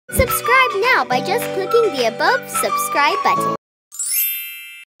Subscribe now by just clicking the above subscribe button.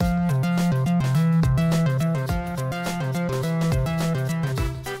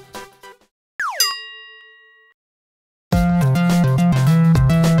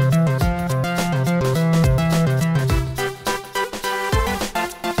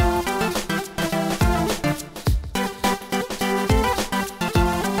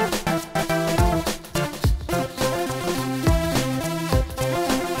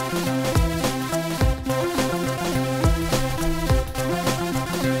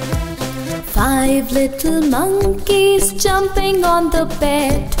 Five little monkeys jumping on the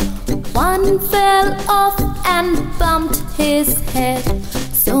bed. One fell off and bumped his head.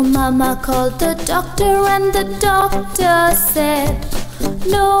 So Mama called the doctor and the doctor said,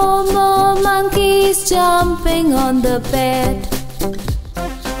 "No more monkeys jumping on the bed."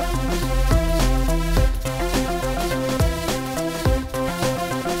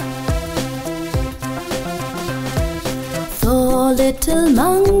 Four little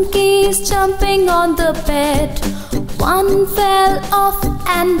monkeys jumping on the bed. One fell off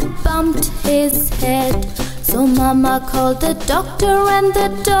and bumped his head. So Mama called the doctor and the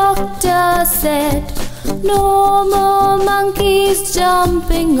doctor said, "No more monkeys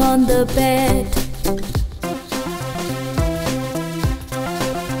jumping on the bed."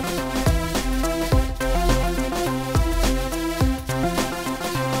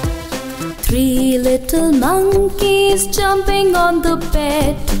 Three little monkeys jumping on the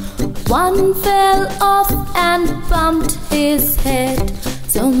bed. One fell off and bumped his head.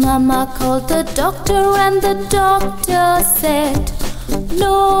 So Mama called the doctor and the doctor said,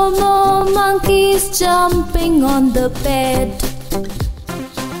 "No more monkeys jumping on the bed."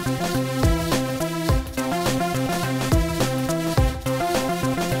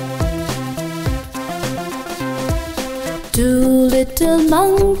 Two little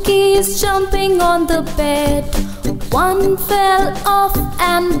monkeys jumping on the bed. One fell off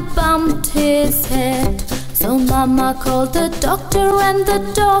and bumped his head. So Mama called the doctor and the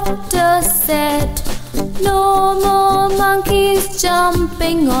doctor said, "No more monkeys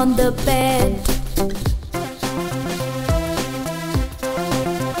jumping on the bed."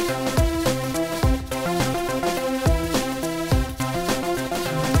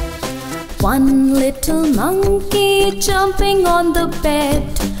 One little monkey jumping on the bed.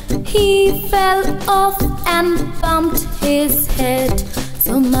 He fell off and bumped his head.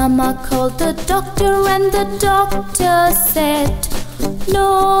 So Mama called the doctor and the doctor said, "No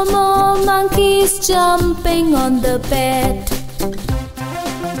more monkeys jumping on the bed."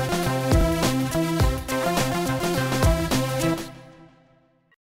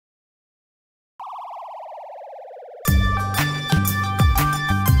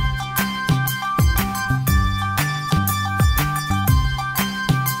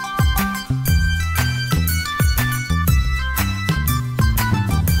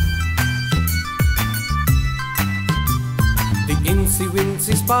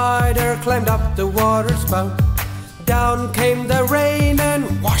 Incy-wincy spider climbed up the water spout. Down came the rain and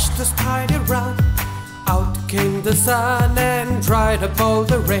washed the spider out. Out came the sun and dried up all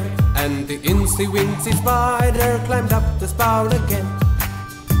the rain. And the incy-wincy spider climbed up the spout again.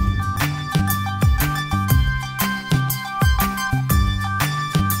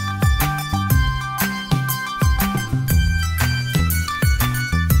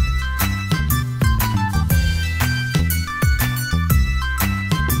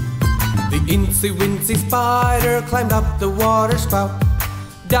 Incy-wincy spider climbed up the water spout.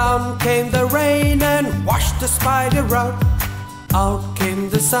 Down came the rain and washed the spider out. Out came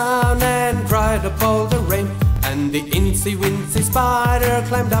the sun and dried up all the rain. And the incy-wincy spider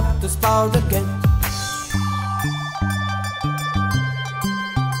climbed up the spout again.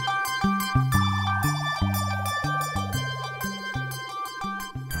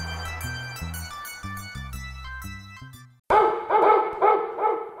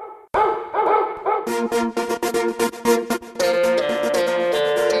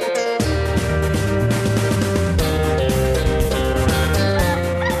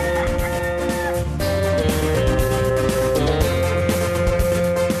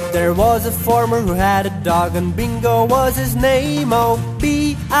 There was a farmer who had a dog, and Bingo was his name. Oh,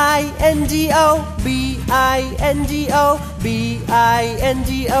 B-I-N-G-O, B-I-N-G-O,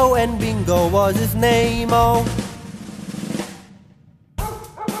 B-I-N-G-O, and Bingo was his name. Oh.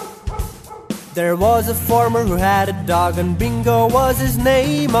 There was a farmer who had a dog, and Bingo was his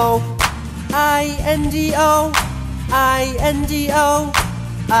name. Oh, I-N-G-O, I-N-G-O,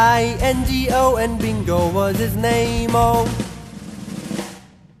 I-N-G-O, and Bingo was his name. Oh.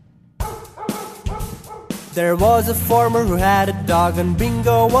 There was a farmer who had a dog, and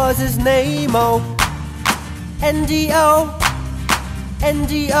Bingo was his name. Oh, N-D-O,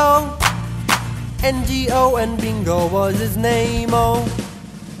 N-D-O, N-D-O, and Bingo was his name. Oh,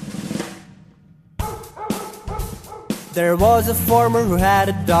 there was a farmer who had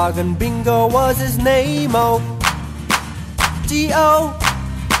a dog, and Bingo was his name. Oh, D-O,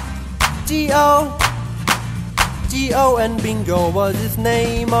 D-O, D-O, and Bingo was his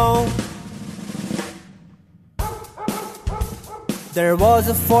name. Oh, there was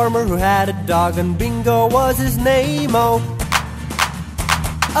a farmer who had a dog, and Bingo was his name. Oh,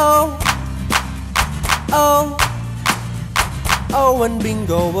 oh, oh, oh, and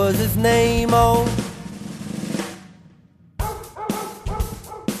Bingo was his name. Oh,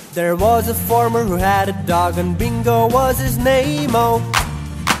 there was a farmer who had a dog, and Bingo was his name. Oh,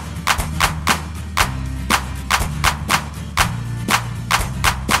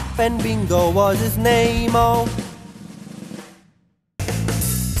 and Bingo was his name. Oh,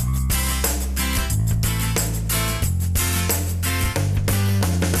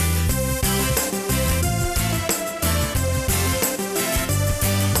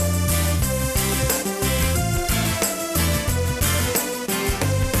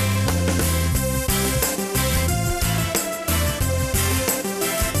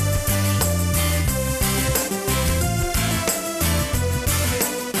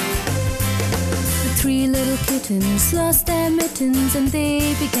 3 little kittens lost their mittens, and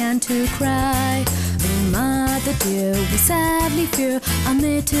they began to cry. Oh, mother dear, we sadly fear our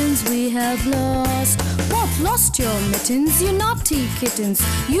mittens we have lost. What, lost your mittens, you naughty kittens?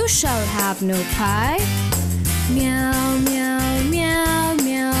 You shall have no pie. Meow, meow, meow,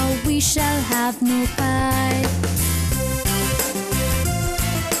 meow, we shall have no pie.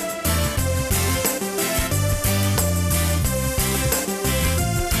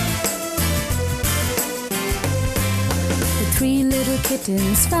 The 3 little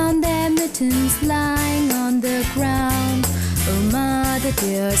kittens found their mittens lying on the ground. Oh, mother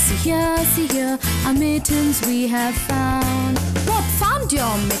dear, see here, our mittens we have found. What, found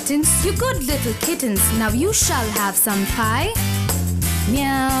your mittens, you good little kittens? Now you shall have some pie.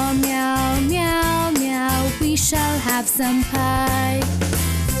 Meow, meow, meow, meow, we shall have some pie.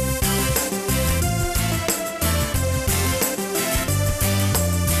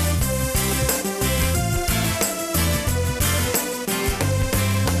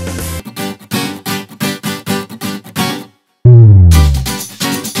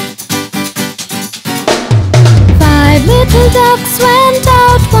 Little ducks went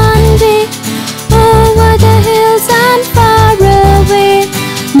out one day, over the hills and far away.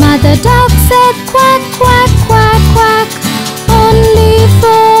 Mother duck said quack, quack, quack, quack. Only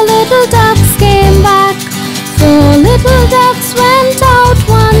 4 little ducks came back. 4 little ducks went out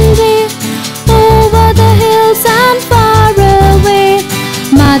one day, over the hills and far away.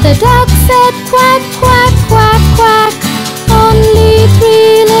 Mother duck said quack, quack, quack, quack. Only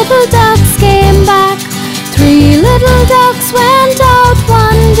 3 little ducks came back. 3 little ducks went out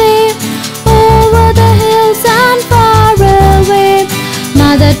one day, over the hills and far away.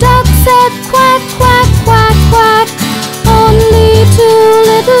 Mother duck said quack, quack, quack, quack. Only 2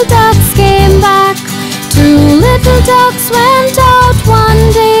 little ducks came back. 2 little ducks went out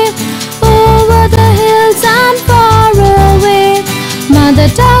one day, over the hills and far away. Mother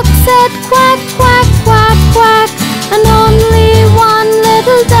duck said quack, quack, quack, quack. And only 1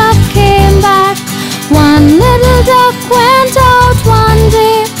 little duck came back. 1 little duck went out one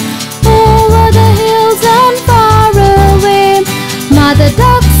day, over the hills and far away. Mother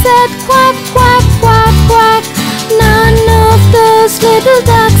duck said quack, quack, quack, quack. None of those little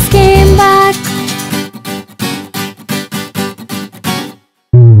ducks came back.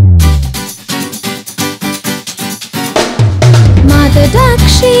 Mother duck,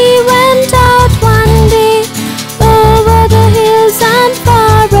 she went out one day, over the hills and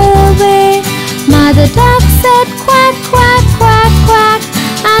far away. Mother duck said quack, quack, quack, quack.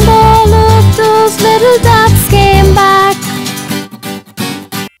 And all of those little ducks came back.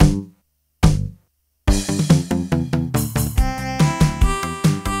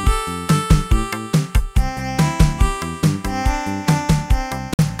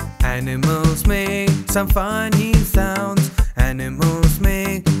 Animals make some funny sounds. Animals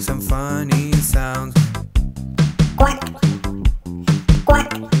make some funny sounds. Quack,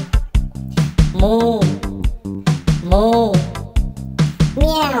 quack. Moo, moo.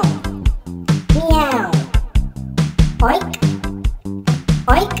 Meow, meow. Oink,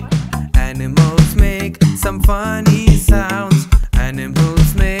 oink. Animals make some funny sounds.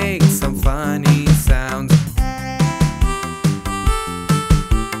 Animals make some funny sounds.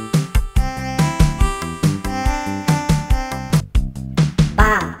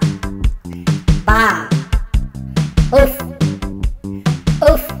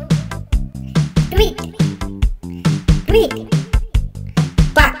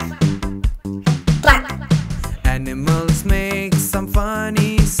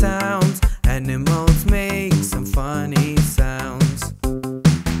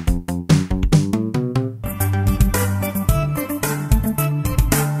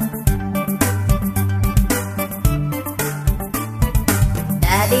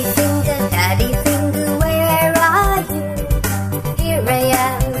 Daddy finger, where are you? Here I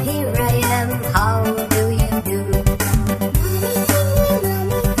am, how do you do?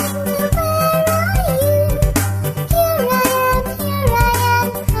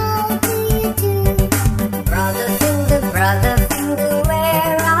 Brother finger,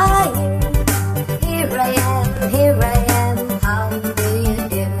 where are you? Here I am, how do you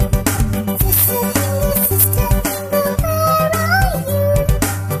do? Sister finger, where are you?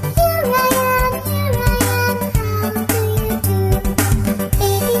 Here I am, how do you do?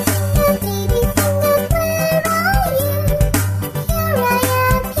 Baby finger, where are you? Here I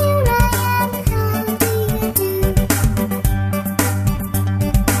am, how do you do?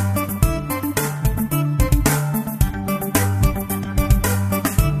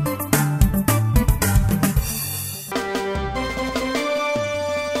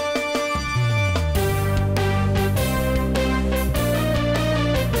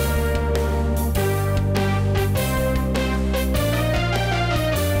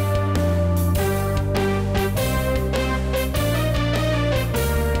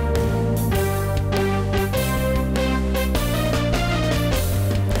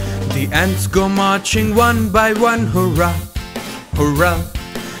 The ants go marching one by one, hurrah, hurrah.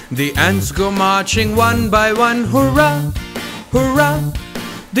 The ants go marching one by one, hurrah, hurrah.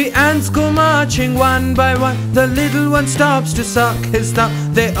 The ants go marching one by one. The little one stops to suck his thumb.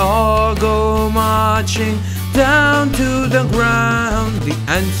 They all go marching down to the ground. The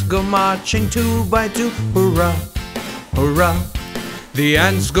ants go marching two by two, hurrah, hurrah. The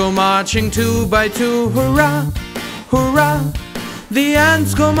ants go marching two by two, hurrah, hurrah. The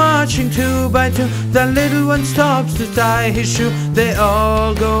ants go marching two by two. The little one stops to tie his shoe. They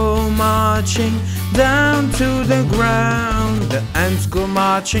all go marching down to the ground. The ants go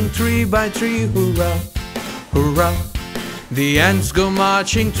marching three by three, hurrah, hurrah. The ants go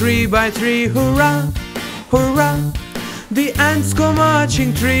marching three by three, hurrah, hurrah. The ants go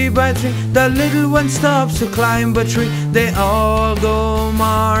marching three by three. The little one stops to climb a tree. They all go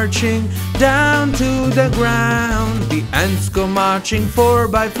marching down to the ground. The ants go marching four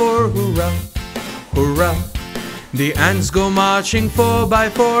by four, hurrah, hurrah. The ants go marching four by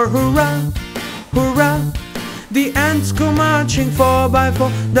four, hurrah, hurrah. The ants go marching four by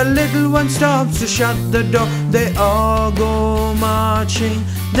four. The little one stops to shut the door. They all go marching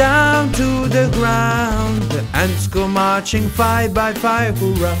down to the ground. The ants go marching five by five,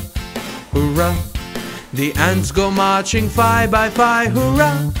 hurrah, hurrah. The ants go marching five by five,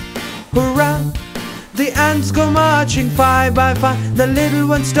 hurrah, hurrah. The ants go marching five by five. The little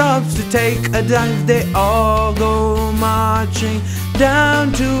one stops to take a dive. They all go marching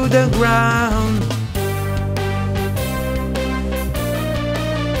down to the ground.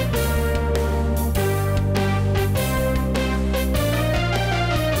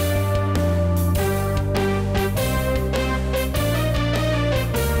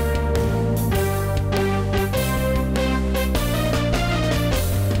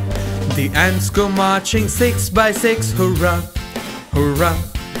 The ants go marching six by six, hurrah, hurrah.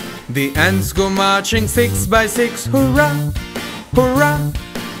 The ants go marching six by six, hurrah, hurrah.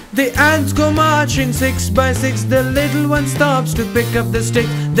 The ants go marching six by six. The little one stops to pick up the stick.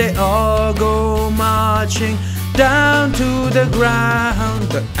 They all go marching down to the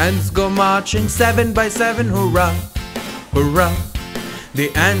ground. The ants go marching seven by seven, hurrah, hurrah.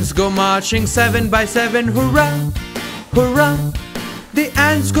 The ants go marching seven by seven, hurrah, hurrah. The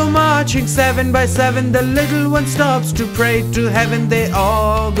ants go marching seven by seven. The little one stops to pray to heaven. They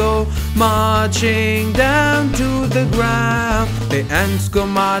all go marching down to the ground. The ants go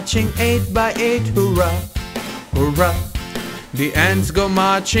marching eight by eight, hurrah, hurrah. The ants go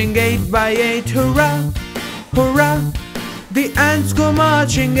marching eight by eight, hurrah, hurrah. The ants go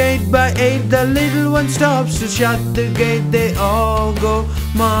marching eight by eight. The little one stops to shut the gate. They all go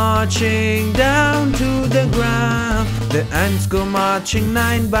marching down to the ground. The ants go marching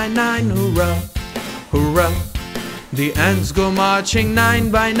nine by nine, hurrah, hurrah. The ants go marching nine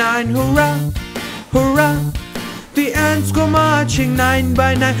by nine, hurrah, hurrah. The ants go marching nine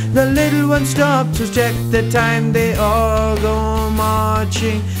by nine. The little one stops to check the time. They all go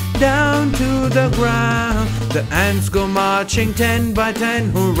marching down to the ground. The ants go marching ten by ten,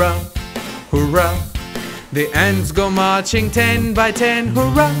 hurrah, hurrah. The ants go marching ten by ten,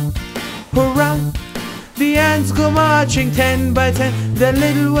 hurrah, hurrah. The ants go marching ten by ten. The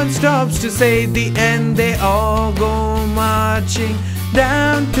little one stops to say the end. They all go marching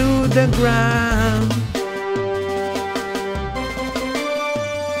down to the ground.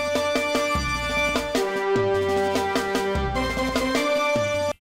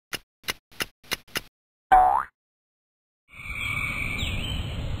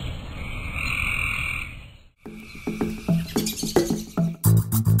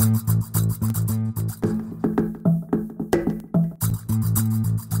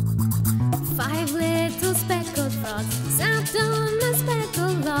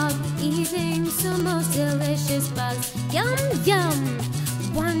 some most delicious bugs. Yum, yum!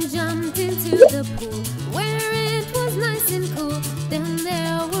 One jumped into the pool where it was nice and cool. Then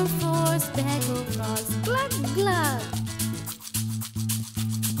there were 4 speckled frogs. Glug, glug!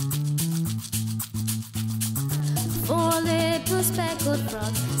 4 little speckled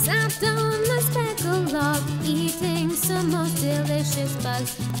frogs sat on a speckled log, eating some most delicious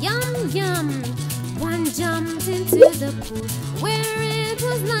bugs. Yum, yum! One jumped into the pool where it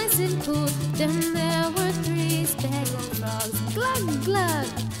was nice and cool. Then there were 3 speckled frogs. Glug, glug!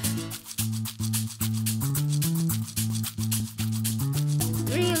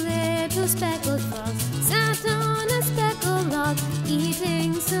 3 little speckled frogs sat on a speckled log,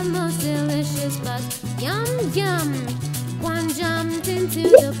 eating some most delicious bugs. Yum, yum! One jumped into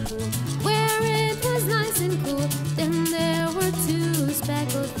the pool where it was nice and cool. Then there were 2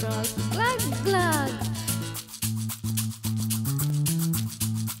 speckled frogs. Glug, glug!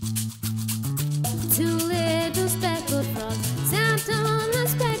 2 little speckled frogs sat on a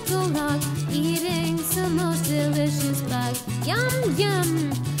speckled log, eating some most delicious bugs. Yum,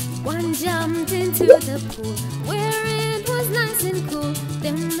 yum! One jumped into the pool where it was nice and cool.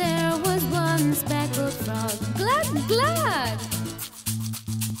 Then there was 1 speckled frog. Glug, glug!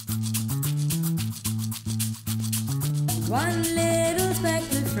 1 little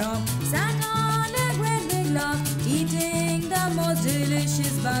speckled frog sat on a great big log, eating the most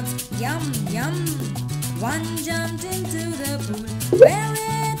delicious bugs. Yum, yum! 1 jumped into the pool where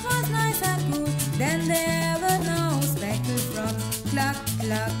it was nice and cool. Then there were no speckled frogs. Cluck,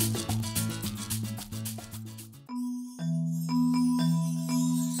 cluck!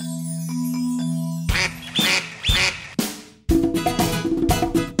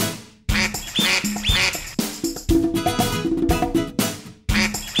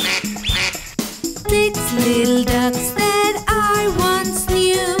 Little ducks that I once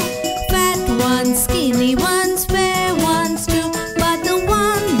knew, fat ones, skinny ones, fair ones too. But the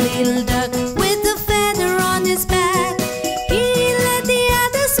one little duck with a feather on his back, he led the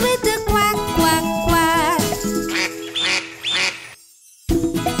others with a quack, quack, quack.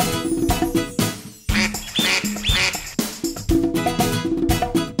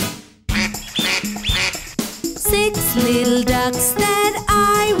 6 little ducks that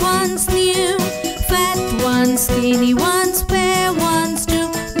I once knew, fat ones, skinny ones, fair ones too.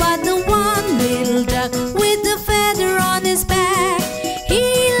 But the one little duck with the feather on his back, he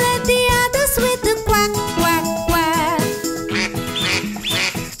led the others with a quack, quack, quack.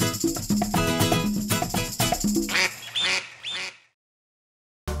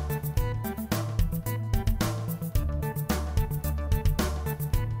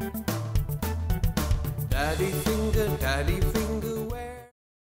 Daddy finger, where?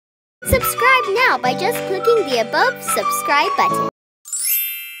 Subscribe now by just clicking the above subscribe button.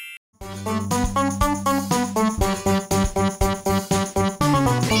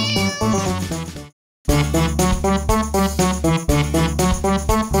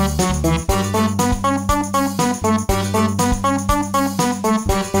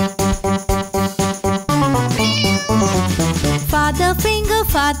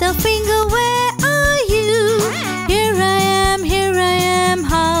 Father finger, where are you? Here I am,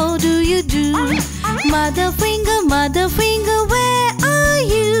 how do you do? Mother finger, where are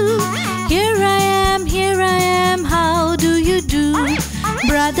you? Here I am, how do you do?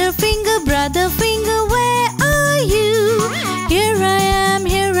 Brother finger, where are you? Here I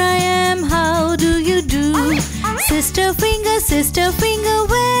am, how do you do? Sister finger,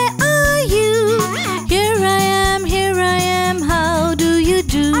 where are you? Here I am, how do you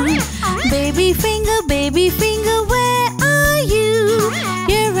do? Baby finger, where are you?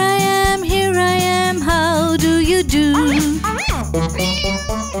 Here I am, how do you do?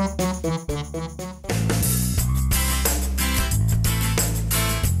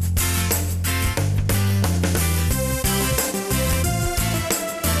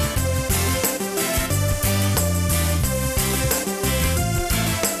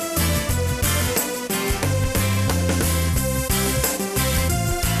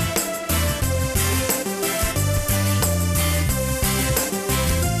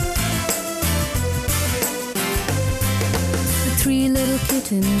 Three little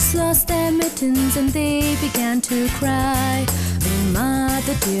kittens lost their mittens and they began to cry. Oh,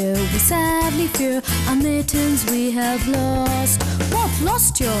 mother dear, we sadly fear our mittens we have lost. What,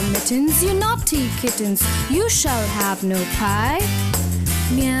 lost your mittens, you naughty kittens? You shall have no pie.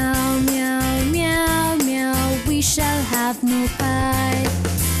 Meow, meow, meow, meow, we shall have no pie.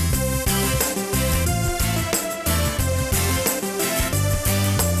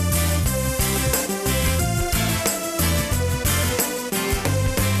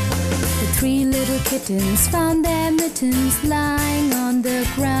 Three little kittens found their mittens lying on the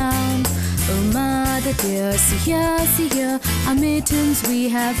ground. Oh, mother dear, see here, our mittens we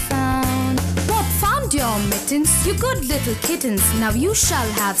have found. What, found your mittens? You good little kittens, now you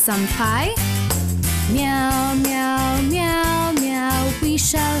shall have some pie. Meow, meow, meow, meow, we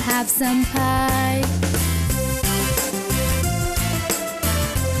shall have some pie.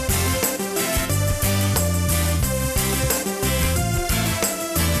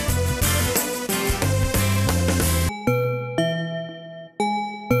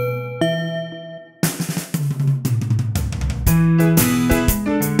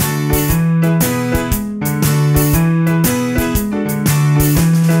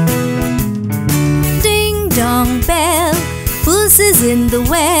 Is in the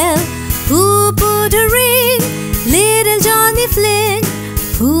well. Who put her in? Little Johnny Flynn.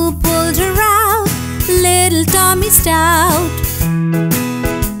 Who pulled her out? Little Tommy Stout.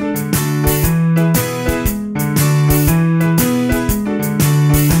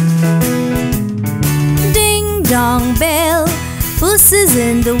 Ding dong bell, puss is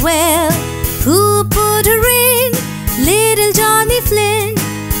in the well. Who put her in? Little Johnny Flynn.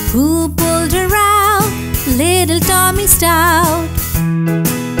 Who pulled her out? Little Tommy Stout.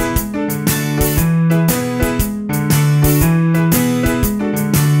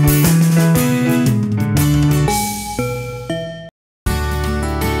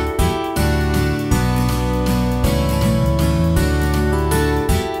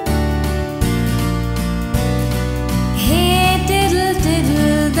 Hey diddle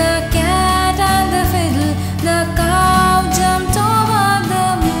diddle, the cat and the fiddle, the cow jumped over the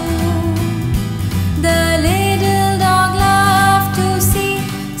moon. The little dog laughed to see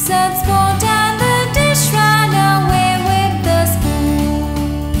such sport, and the dish ran away with the spoon.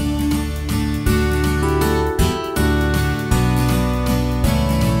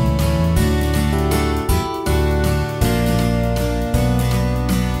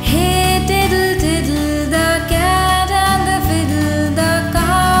 Hey diddle diddle, the cat and the fiddle, the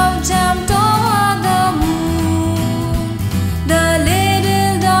cow jumped over the moon. The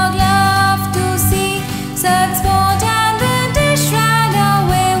little dog laughed to see such sport, and the dish ran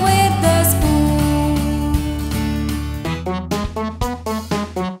away with the spoon.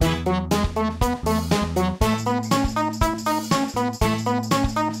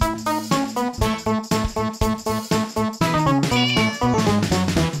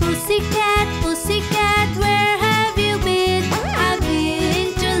 Pussycat, pussycat, where have you been? I've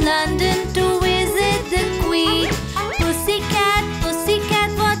been to London to visit the Queen. Pussycat, pussycat,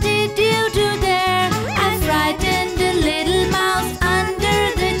 what did you do there? I frightened a little mouse under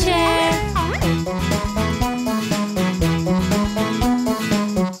the chair.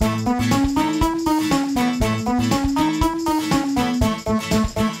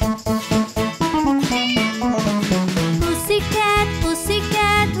 Pussycat,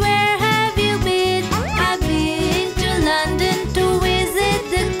 pussycat, where have you been? I've been to London to visit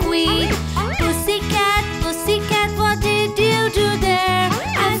the Queen. Pussycat, pussycat, what did you do there?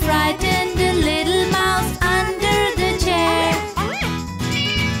 I frightened a little mouse under the chair.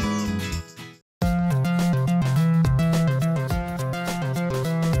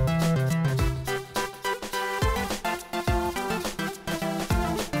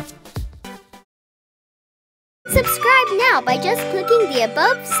 Subscribe now by just clicking the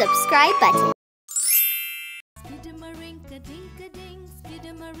above subscribe button. Skidamarinka-dinka-ding,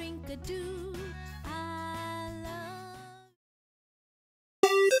 skidamarinka-doo. I love.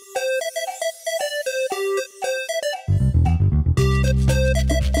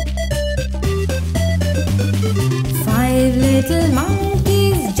 Five little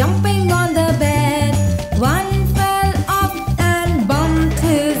monkeys jumping on the bed. One fell off and bumped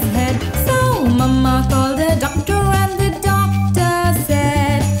his head. So Mama called the doctor, and the doctor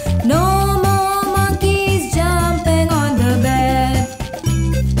said, no more monkeys jumping on the bed.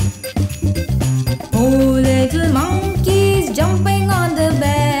 Four little monkeys jumping on the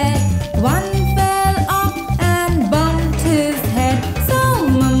bed. One fell off and bumped his head. So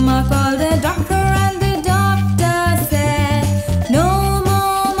Mama called the doctor, and the doctor said, no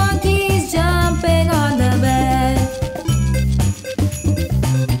more monkeys jumping on the bed.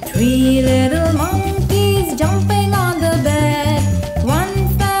 Three little monkeys jumping on the bed. One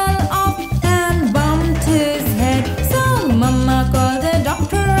fell off and bumped his head. So Mama called the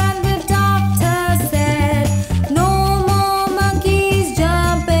doctor, and the doctor said, no more monkeys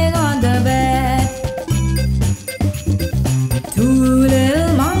jumping on the bed. Two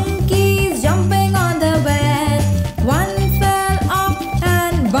little monkeys jumping on the bed. One fell off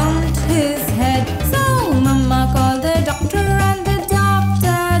and bumped his head. So Mama called the doctor, and the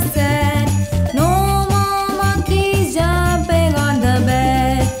doctor said,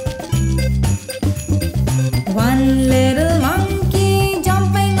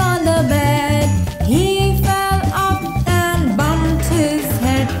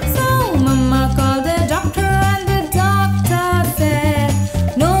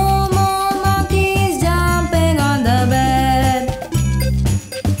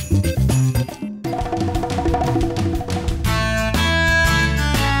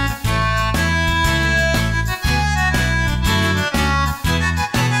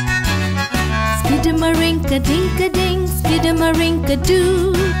 Skidamarinka-dink-a-ding,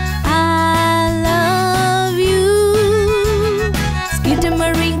 skidamarinka-doo. I love you.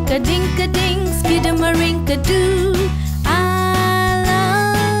 Skidamarinka-dink-a-ding, skidamarinka-doo. I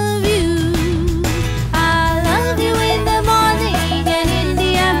love you. I love you in the morning and in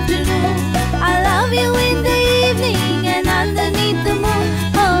the afternoon. I love you in the evening and underneath the moon.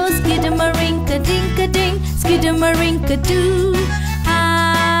 Oh, skidamarinka-dink-a-ding, skidamarinka-doo.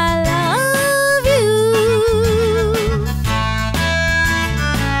 I love you.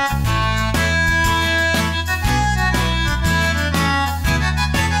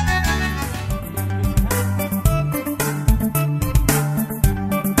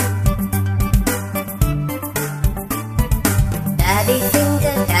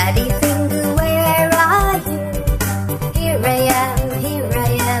 Daddy finger, where are you? Here I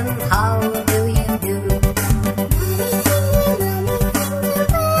am, how do you do?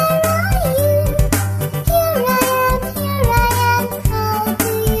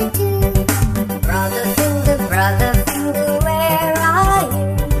 Brother finger, where are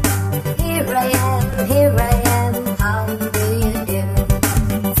you? Here I am, how do you do?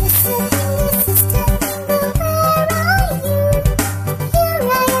 Sister finger, where are you? Here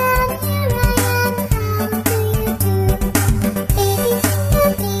I am, how do you do? Baby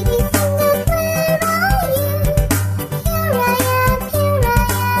finger, where are you? Here I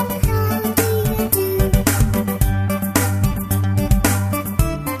am, how do you do?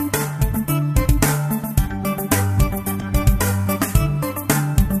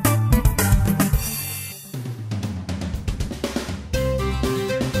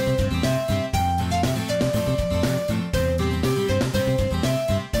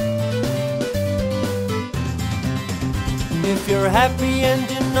 If you're happy and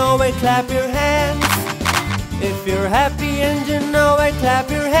you know it, clap your hands. If you're happy and you know it, clap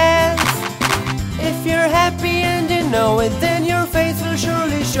your hands. If you're happy and you know it, then your face will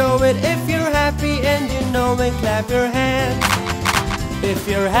surely show it. If you're happy and you know it, clap your hands. If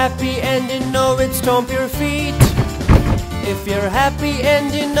you're happy and you know it, stomp your feet. If you're happy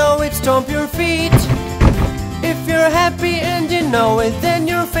and you know it, stomp your feet. If you're happy and you know it, then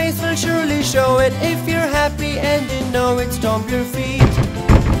your face will surely show it. If you're happy and you know it, stomp your feet.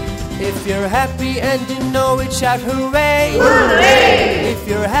 If you're happy and you know it, shout hooray! Hooray! If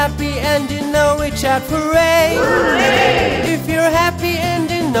you're happy and you know it, shout hooray! Hooray! If you're happy and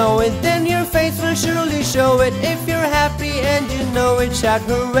you know it, then your face will surely show it. If you're happy and you know it, shout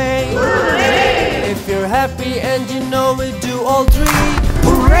hooray! Hooray! If you're happy and you know it, do all three.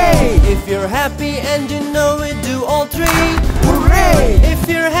 Hooray! If you're happy and you know it, do all three. Hooray! If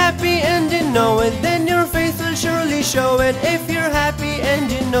you're happy and you know it, then your face will surely show it. If you're happy and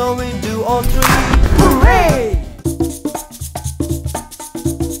you know it, do all three. Hooray!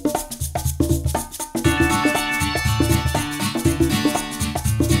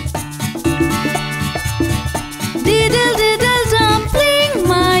 Diddle diddle dumpling,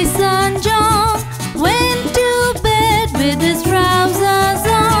 my son John went to bed with his trousers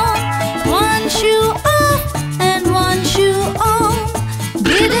on, one shoe off and one shoe on.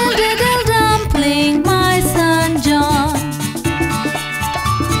 Diddle diddle dumpling, my son John.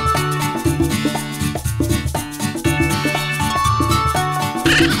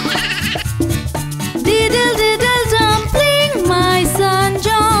 Diddle diddle dumpling, my son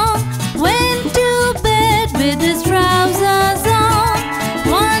John went to bed with his trousers on,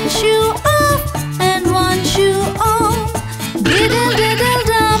 one shoe off and one shoe on. Diddle diddle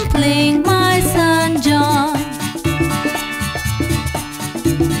dumpling, my son John.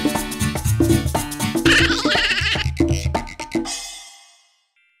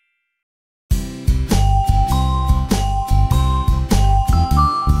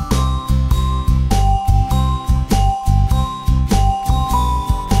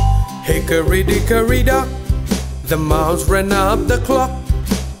 Hickory-dickory-dock, the mouse ran up the clock.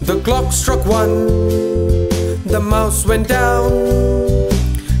 The clock struck one, the mouse went down.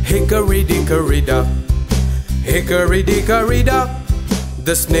 Hickory-dickory-dock, hickory-dickory-dock,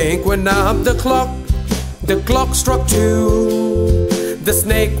 the snake went up the clock. The clock struck two, the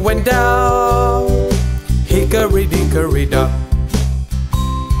snake went down. Hickory-dickory-dock.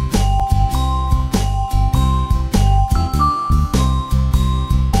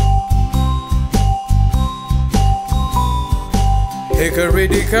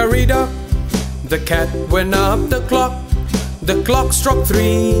 Hickory-dickory-dock, the cat went up the clock. The clock struck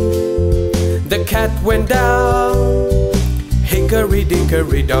three, the cat went down.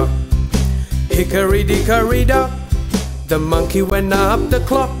 Hickory-dickory-dock, hickory-dickory-dock, the monkey went up the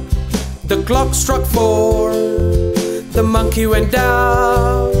clock. The clock struck four, the monkey went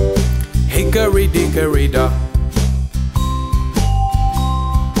down. hickory dickory dock.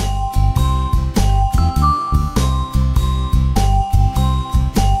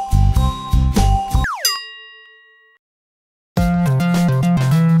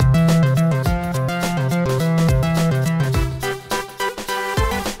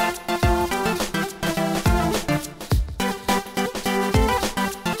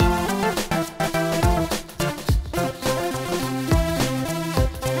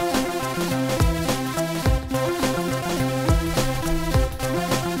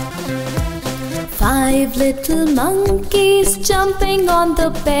 Five little monkeys jumping on the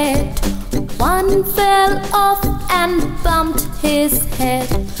bed. One fell off and bumped his head.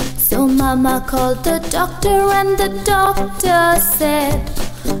 So Mama called the doctor and the doctor said,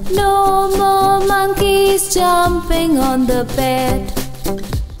 no more monkeys jumping on the bed.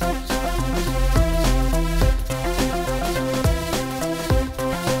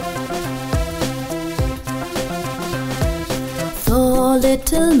 Four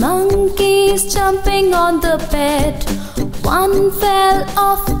little monkeys jumping on the bed. One fell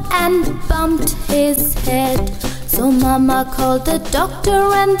off and bumped his head. So Mama called the doctor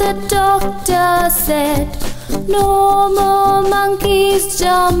and the doctor said, no more monkeys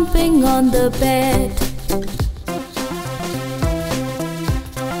jumping on the bed.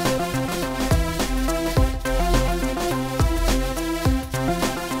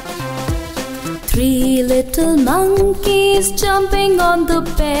 Three little monkeys jumping on the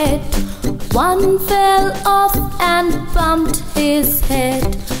bed. One fell off and bumped his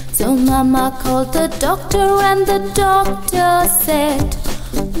head. So Mama called the doctor and the doctor said,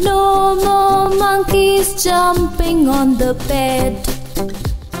 no more monkeys jumping on the bed.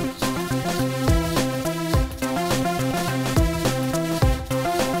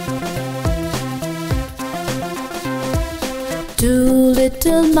 Two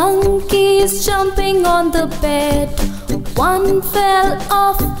little monkeys jumping on the bed. One fell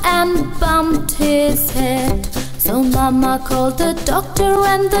off and bumped his head. So Mama called the doctor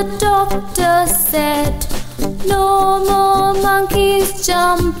and the doctor said, no more monkeys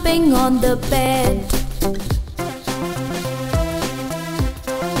jumping on the bed.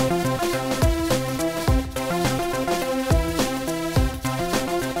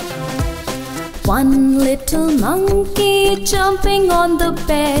 One little monkey jumping on the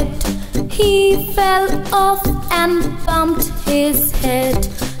bed. He fell off and bumped his head.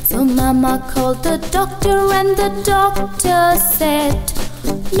 So Mama called the doctor and the doctor said,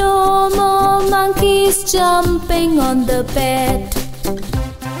 no more monkeys jumping on the bed.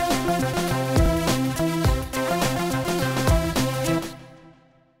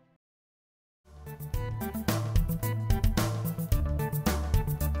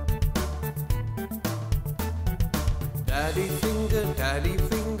 Daddy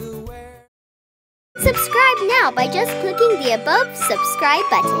finger, where? Subscribe now by just clicking the above subscribe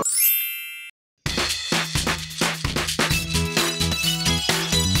button.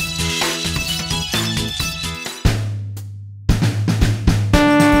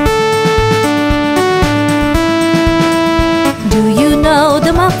 Do you know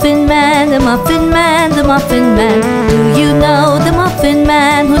the Muffin Man, the Muffin Man, the Muffin Man? Do you know the Muffin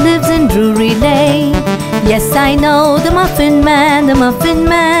Man who lives in Drury Lane? Yes, I know the Muffin Man, the Muffin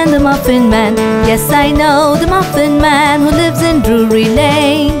Man, the Muffin Man. Yes, I know the Muffin Man who lives in Drury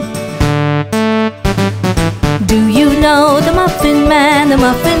Lane. Do you know the Muffin Man, the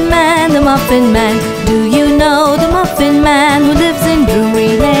Muffin Man, the Muffin Man? Do you know the Muffin Man who lives in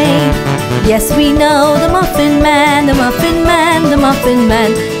Drury Lane? Yes, we know the Muffin Man, the Muffin Man, the Muffin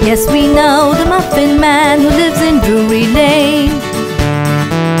Man. Yes, we know the Muffin Man who lives in Drury Lane.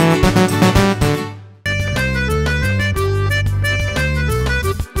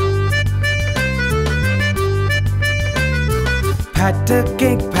 Pat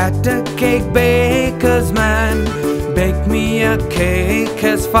a cake, baker's man. Bake me a cake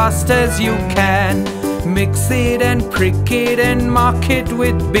as fast as you can. Mix it and prick it and mark it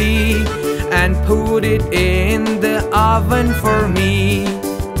with B, and put it in the oven for me.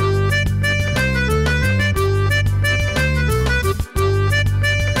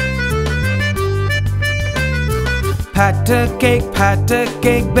 Pat a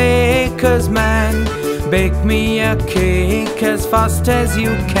cake, baker's man. Bake me a cake as fast as you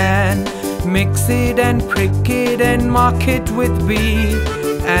can. Mix it and prick it and mark it with B,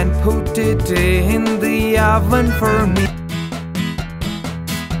 and put it in the oven for me.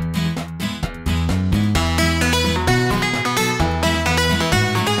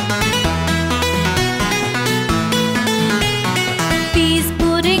 Peas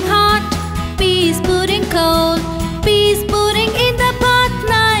pudding hot, peas pudding cold, peas pudding in the pot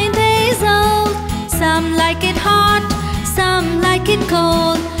 9 days old.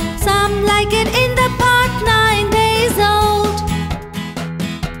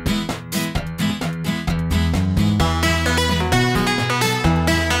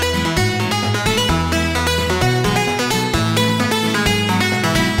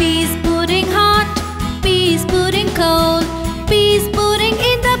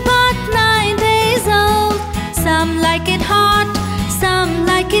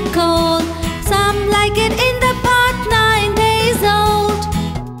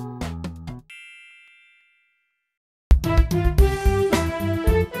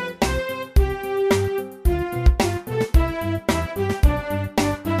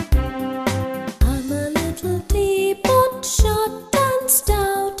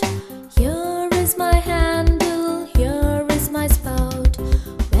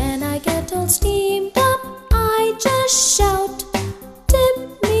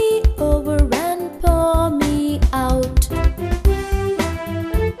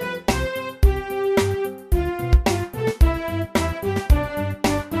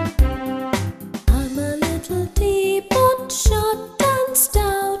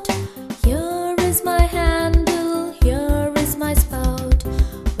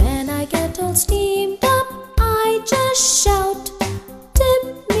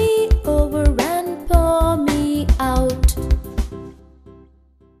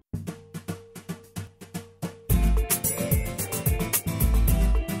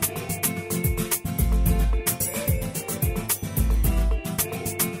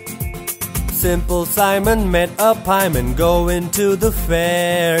 Simple Simon met a pieman going to the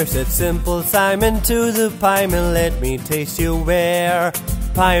fair. Said Simple Simon to the pieman, let me taste you ware.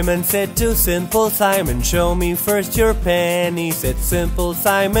 Pieman said to Simple Simon, show me first your penny. Said Simple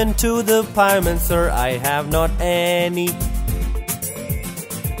Simon to the pieman, sir, I have not any.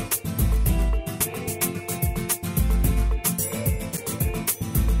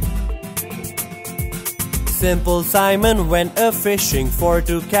 Simple Simon went a-fishing for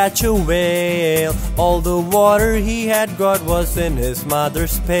to catch a whale. All the water he had got was in his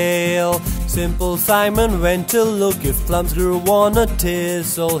mother's pail. Simple Simon went to look if plums grew on a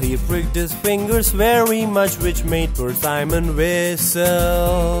thistle. He pricked his fingers very much, which made poor Simon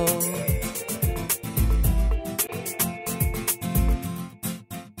whistle.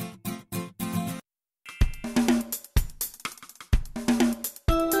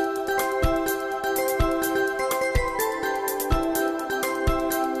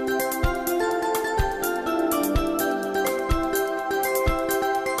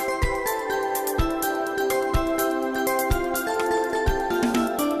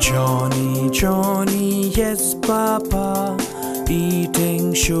 Johnny, Johnny, yes papa,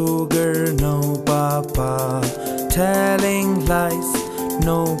 eating sugar, no papa, telling lies,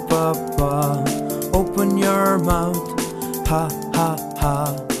 no papa, open your mouth, ha ha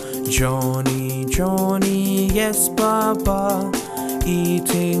ha. Johnny, Johnny, yes papa,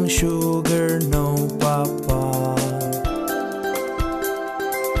 eating sugar, no papa.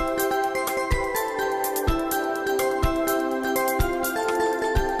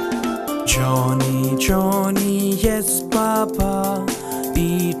 Johnny, Johnny, yes papa,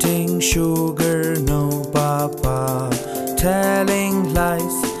 eating sugar, no papa, telling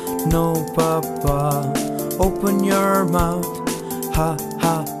lies, no papa, open your mouth, ha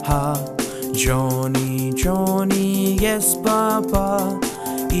ha ha. Johnny, Johnny, yes papa,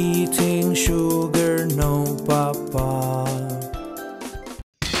 eating sugar, no papa.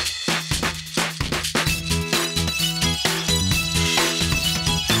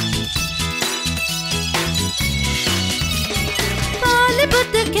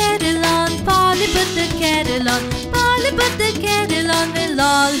 Put the kettle on, Polly put the kettle on, Polly put the kettle on, we'll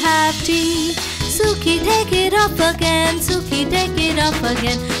all have tea. Suki, take it off again, Suki, take it off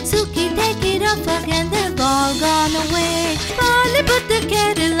again, Suki, take it off again, they've all gone away. Polly put the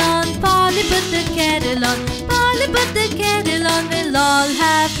kettle on, Polly put the kettle on, Polly put the kettle on, we'll all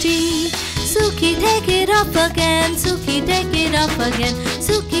have tea. Suki, take it off again, Suki, take it off again,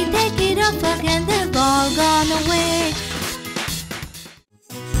 Suki, take it off again, they've all gone away.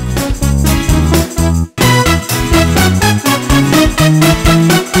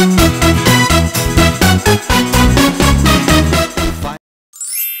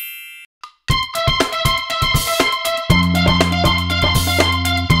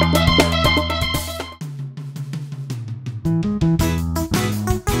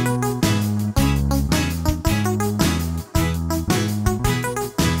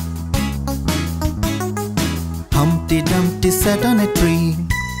 Humpty Dumpty sat on a tree.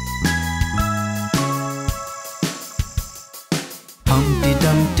 Humpty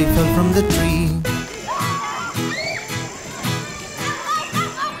Dumpty fell from the tree.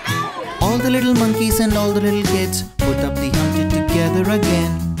 All the little monkeys and all the little kids put up the Humpty together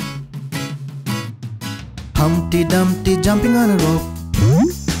again. Humpty Dumpty jumping on a rope.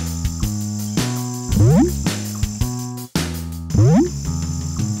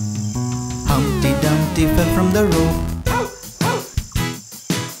 Humpty Dumpty fell from the rope.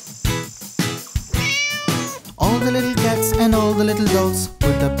 All the little cats and all the little dogs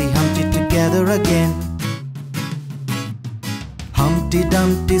put up the Humpty together again. Humpty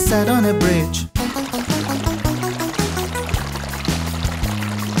Dumpty sat on a bridge.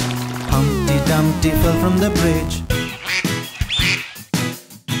 Humpty Dumpty fell from the bridge.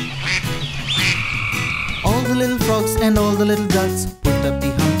 All the little frogs and all the little ducks put up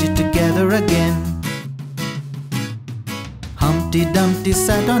the Humpty together again. Humpty Dumpty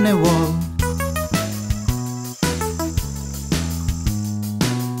sat on a wall.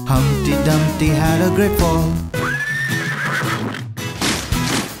 Humpty Dumpty had a great fall.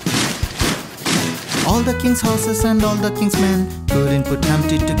 All the king's horses and all the king's men couldn't put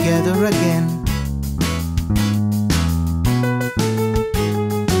Humpty together again.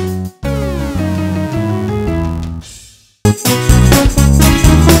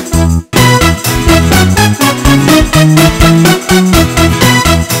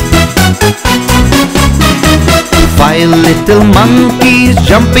 little monkeys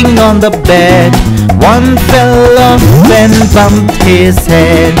jumping on the bed. One fell off and bumped his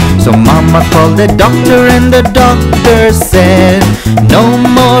head. So Mama called the doctor and the doctor said, no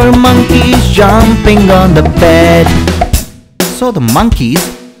more monkeys jumping on the bed. So the monkeys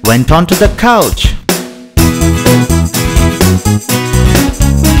went onto the couch.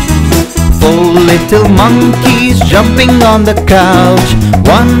 4 little monkeys jumping on the couch.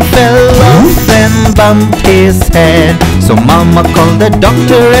 One fell off and bumped his head. So Mama called the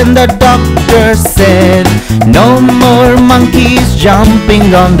doctor and the doctor said, no more monkeys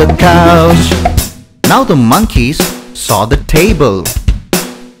jumping on the couch. Now the monkeys saw the table.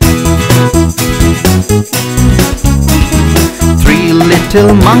 3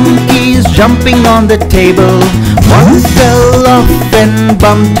 little monkeys jumping on the table. One fell off and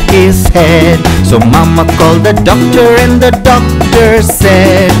bumped his head. So Mama called the doctor and the doctor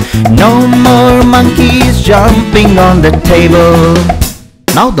said, no more monkeys jumping on the table.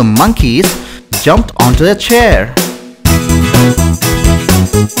 Now the monkeys jumped onto the chair.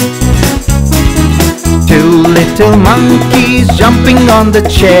 2 little monkeys jumping on the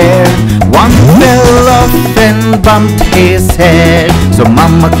chair. One fell off and bumped his head. So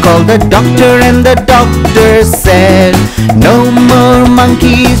Mama called the doctor and the doctor said, no more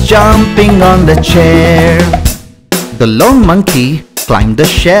monkeys jumping on the chair. The lone monkey climbed the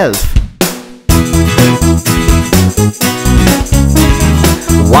shelf.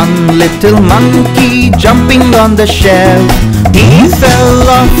 1 little monkey jumping on the shelf. He fell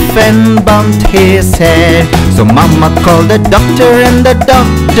off and bumped his head. So Mama called the doctor and the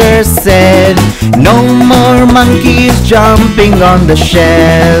doctor said, no more monkeys jumping on the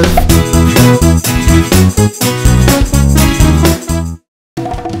shelf.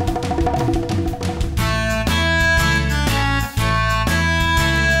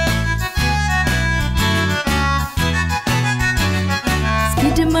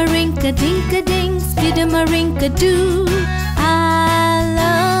 Skidamarinka-dinka-ding, skidamarinka-doo, I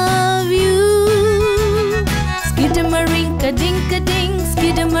love you. Skidamarinka-dinka-ding,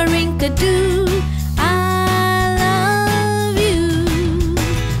 skidamarinka-doo, I love you.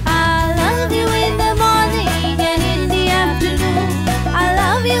 I love you in the morning and in the afternoon. I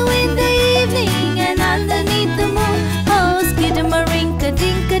love you in the evening and underneath the moon. Oh,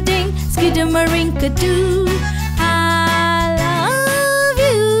 skidamarinka-dinka-ding, skidamarinka-doo,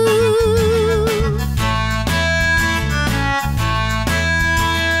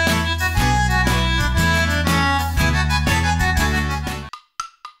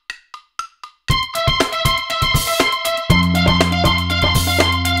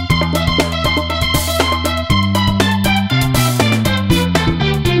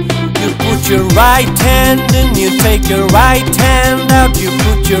 your right hand in, you take your right hand out. You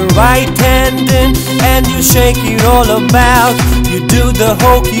put your right hand in and you shake it all about. You do the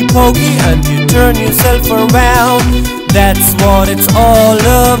hokey pokey and you turn yourself around. That's what it's all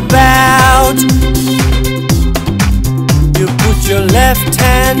about. You put your left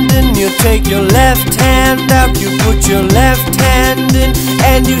hand in, you take your left hand out. You put your left hand in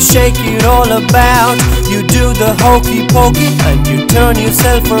and you shake it all about. You do the hokey pokey and you turn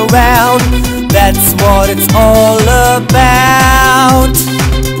yourself around. That's what it's all about.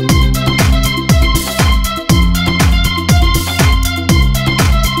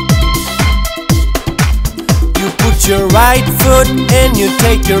 You put your right foot in, you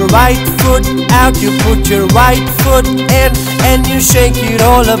take your right foot out. You put your right foot in and you shake it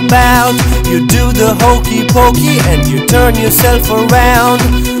all about. You do the hokey pokey and you turn yourself around.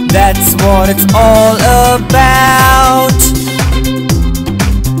 That's what it's all about.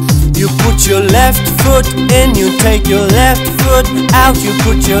 You put your left foot in, you take your left foot out. You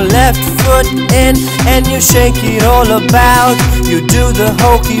put your left foot in and you shake it all about. You do the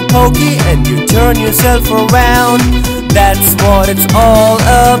hokey pokey and you turn yourself around. That's what it's all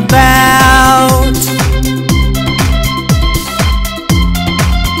about.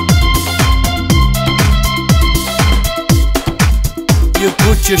 You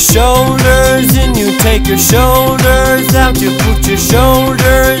put your shoulders in, you take your shoulders out. You put your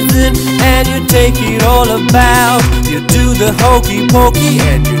shoulders in and you take it all about. You do the hokey pokey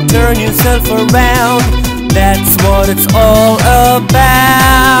and you turn yourself around. That's what it's all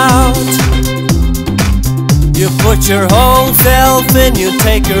about. You put your whole self in, you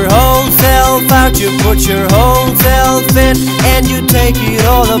take your whole self out. You put your whole self in and you take it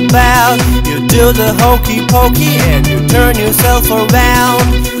all about. You do the hokey pokey and you turn yourself around.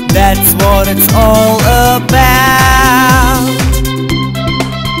 That's what it's all about.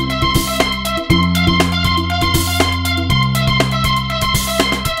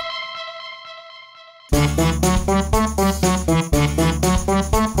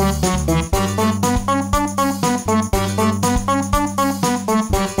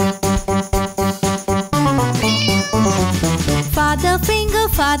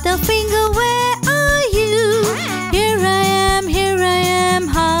 Mother finger, where are you? Here I am,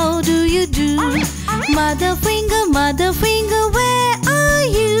 how do you do? Mother finger, where are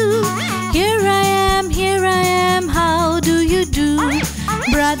you? Here I am, how do you do?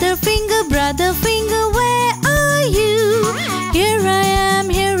 Brother finger, where are you? Here I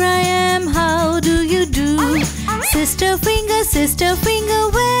am, how do you do? Sister finger,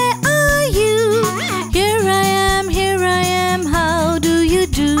 where are you? Here I am, how do you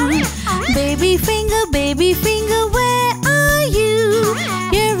do? Baby finger, where are you?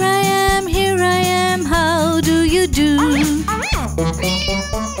 Here I am, how do you do?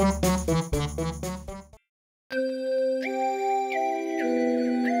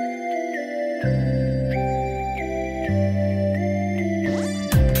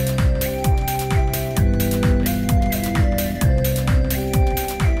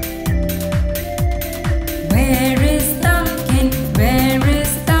 Where is Thumbkin? Where is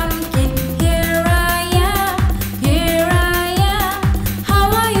Thumbkin? Here I am. How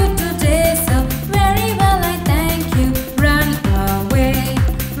are you today, sir? Very well, I thank you. Run away,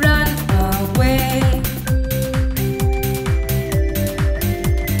 run away.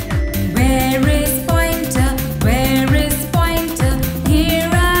 Where is Pointer? Where is Pointer? Here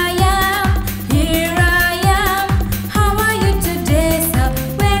I am, here I am. How are you today, sir?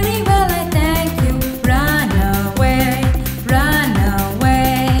 Very well, I thank you. Run away, run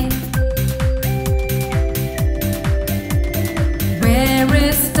away. Where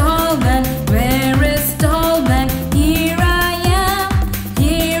is Stallman? Where is Stallman? Here I am,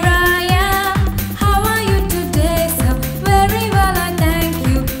 here I am. How are you today, sir? Very well, I thank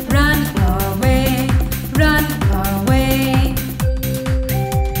you. Run away, run away.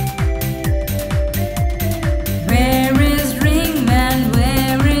 Where is Ringman?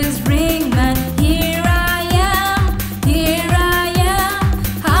 Where is Ringman? Here I am, here I am.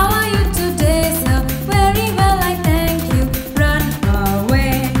 How are you today, sir? Very well, I thank you. Run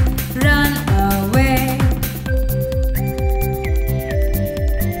away, run away.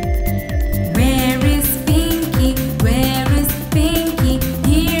 Where is Pinky? Where is Pinky?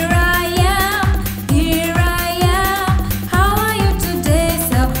 Here I am, here I am. How are you today,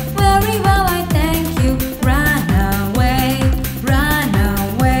 sir? Very well, I thank you. Run away, run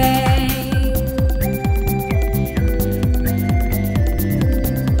away.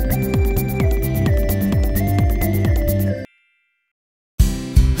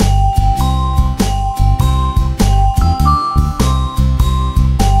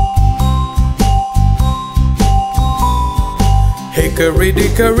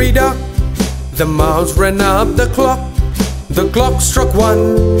 Hickory-dickory-dock, the mouse ran up the clock. The clock struck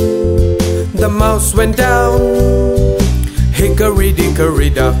 1, the mouse went down.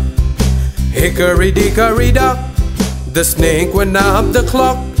 Hickory-dickory-dock, hickory-dickory-dock, the snake went up the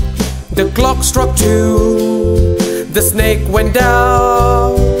clock. The clock struck 2, the snake went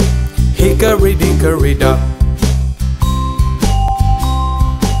down. Hickory-dickory-dock.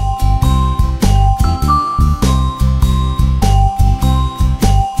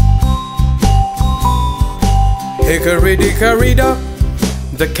 Hickory-dickory-dock,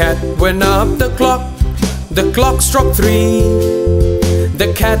 the cat went up the clock. The clock struck 3,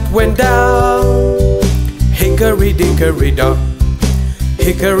 the cat went down. Hickory-dickory-dock,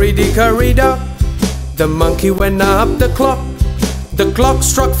 hickory-dickory-dock, the monkey went up the clock. The clock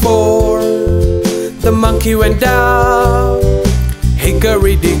struck 4, the monkey went down.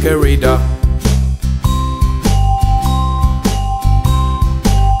 Hickory-dickory-dock.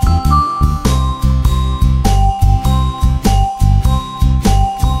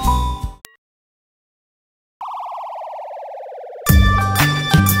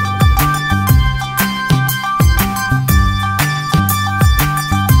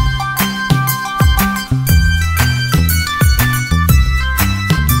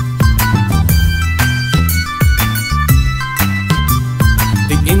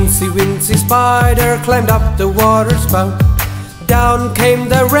 Incy-wincy spider climbed up the water spout. Down came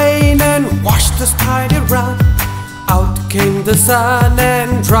the rain and washed the spider out. Out came the sun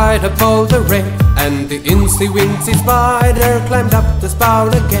and dried up all the rain. And the incy-wincy spider climbed up the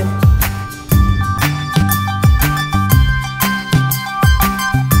spout again.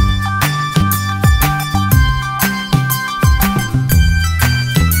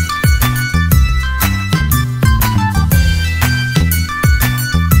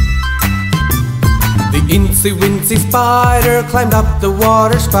 Incy-wincy spider climbed up the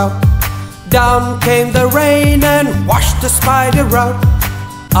water spout. Down came the rain and washed the spider out.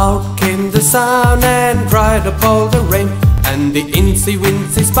 Out came the sun and dried up all the rain. And the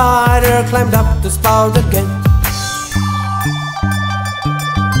incy-wincy spider climbed up the spout again.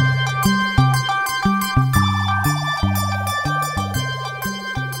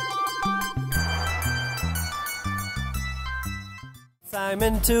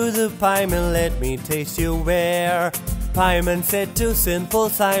 Simon to the pieman, let me taste you ware. Pieman said to Simple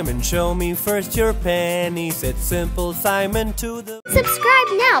Simon, show me first your penny. Said Simple Simon to the... Subscribe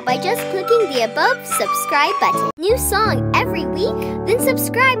now by just clicking the above subscribe button. New song every week? Then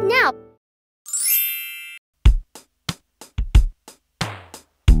subscribe now.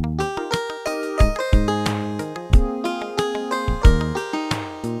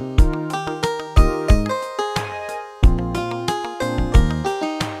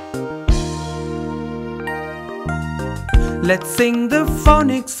 Let's sing the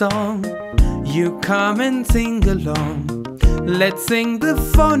phonics song. You come and sing along. Let's sing the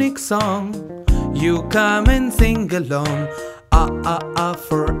phonics song. You come and sing along. Ah, ah, ah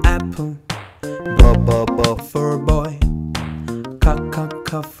for apple. Ba, ba, ba for boy. Ka, ka,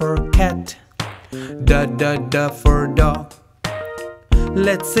 ka for cat. Da, da, da for dog.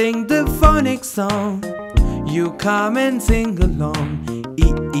 Let's sing the phonics song. You come and sing along.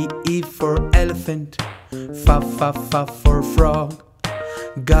 E, e, e for elephant. Fa, fa, fa for frog.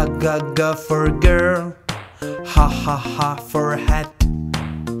 Ga, ga, ga for girl. Ha, ha, ha for hat.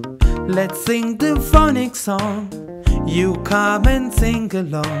 Let's sing the phonics song. You come and sing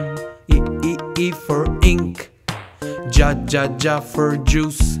along. E, e, e for ink. Ja, ja, ja for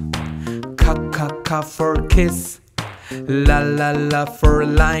juice. Ka, ka, ka for kiss. La, la, la for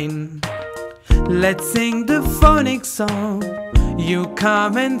line. Let's sing the phonics song. You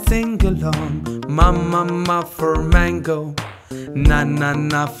come and sing along. Ma, ma, ma for mango. Na, na,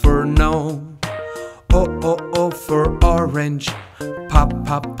 na for no. O, o, o for orange. Pa,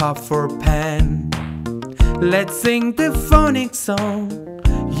 pa, pa for pan. Let's sing the phonics song.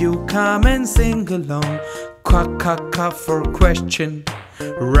 You come and sing along. Quack, quack, quack for question.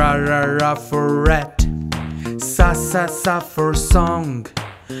 Ra, ra, ra for rat. Sa, sa, sa for song.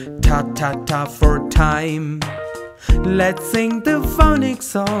 Ta, ta, ta for time. Let's sing the phonics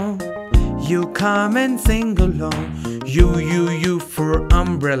song. You come and sing along. You for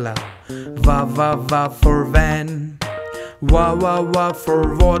umbrella. Va, va, va for van. Wa, wa, wa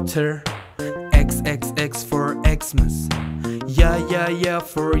for water. X, X, X for Xmas. Ya, ya, ya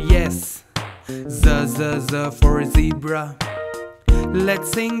for yes. Z, z, z for zebra.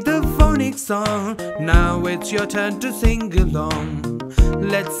 Let's sing the phonics song. Now it's your turn to sing along.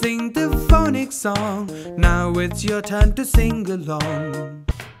 Let's sing the phonics song. Now it's your turn to sing along.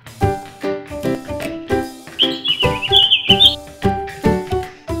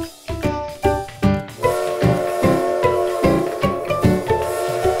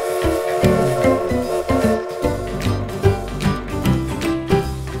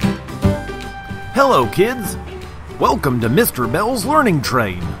 Hello, kids! Welcome to Mr. Bell's Learning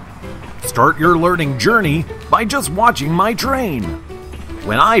Train. Start your learning journey by just watching my train.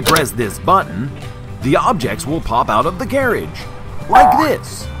 When I press this button, the objects will pop out of the carriage, like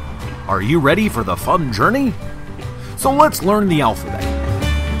this. Are you ready for the fun journey? So let's learn the alphabet.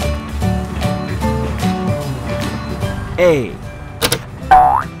 A.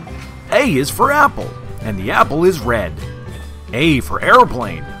 A is for apple, and the apple is red. A for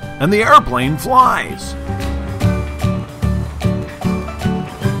airplane, and the airplane flies.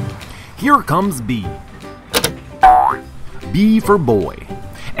 Here comes B. B for boy,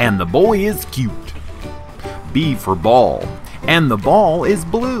 and the boy is cute. B for ball, and the ball is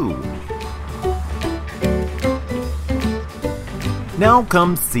blue. Now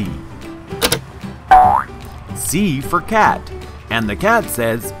comes C. C for cat, and the cat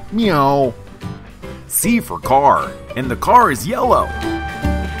says meow. C for car, and the car is yellow.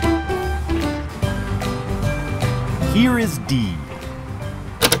 Here is D.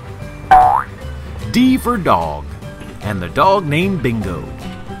 D for dog, and the dog named Bingo.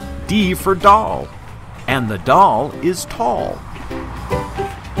 D for doll, and the doll is tall.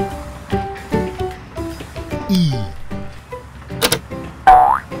 E.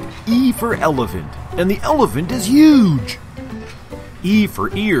 E for elephant, and the elephant is huge. E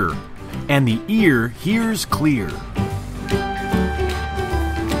for ear, and the ear hears clear.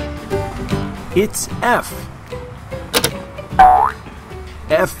 It's F.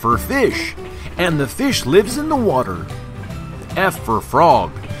 F for fish, and the fish lives in the water. F for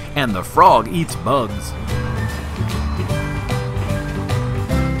frog, and the frog eats bugs.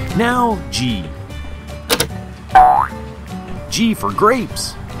 Now G. G for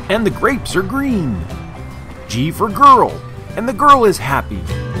grapes, and the grapes are green. G for girl, and the girl is happy.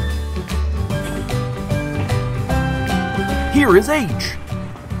 Here is H.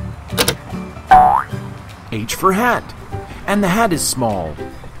 H for hat, and the hat is small.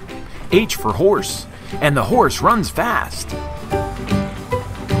 H for horse, and the horse runs fast.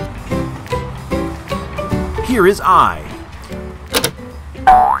 Here is I.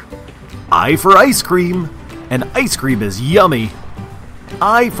 I for ice cream, and ice cream is yummy.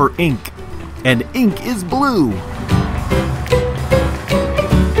 I for ink, and ink is blue.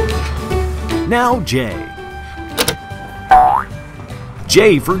 Now J.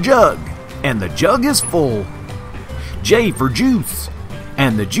 J for jug, and the jug is full. J for juice,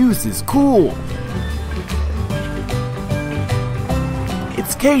 and the juice is cool.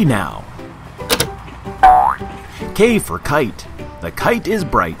 It's K now. K for kite, the kite is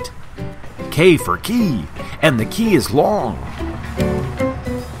bright. K for key, and the key is long.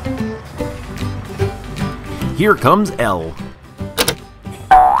 Here comes L.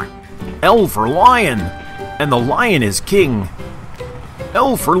 L for lion, and the lion is king.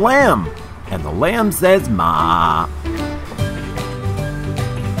 L for lamb, and the lamb says ma.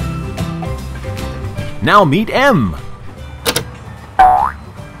 Now meet M.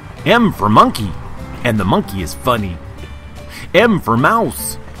 M for monkey, and the monkey is funny. M for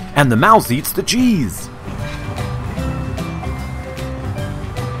mouse, and the mouse eats the cheese.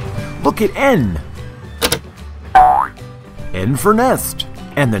 Look at N. N for nest,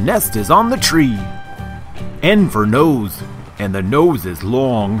 and the nest is on the tree. N for nose, and the nose is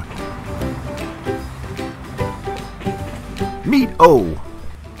long. Meet O.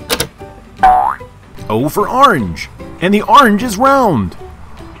 O for orange, and the orange is round.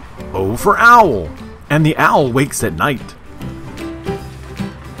 O for owl, and the owl wakes at night.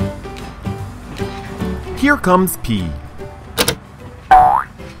 Here comes P.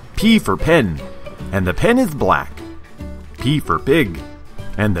 P for pen, and the pen is black. P for pig,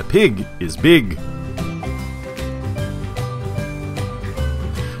 and the pig is big.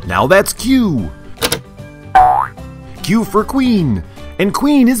 Now that's Q. Q for queen, and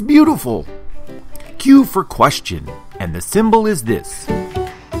queen is beautiful. Q for question, and the symbol is this.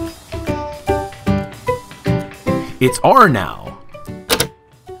 It's R now.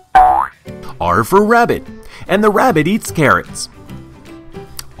 R for rabbit, and the rabbit eats carrots.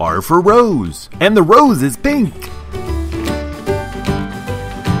 R for rose, and the rose is pink.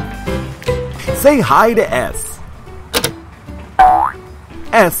 Say hi to S.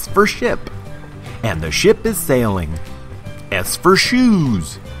 S for ship, and the ship is sailing. S for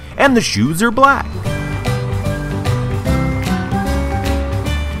shoes, and the shoes are black.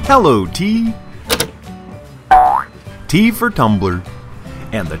 Hello, T. T for tumbler,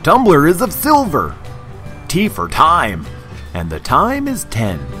 and the tumbler is of silver. T for time, and the time is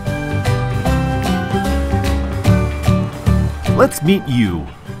 10. Let's meet U.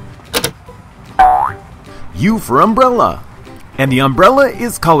 U for umbrella, and the umbrella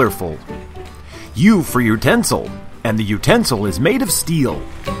is colorful. U for utensil, and the utensil is made of steel.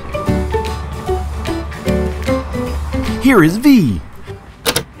 Here is V.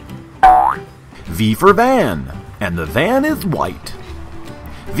 V for van, and the van is white.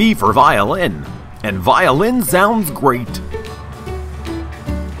 V for violin, and violin sounds great.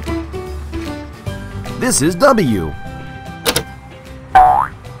 This is W.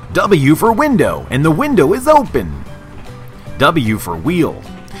 W for window, and the window is open. W for wheel,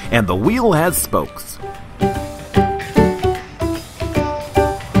 and the wheel has spokes.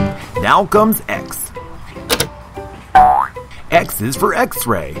 Now comes X. X is for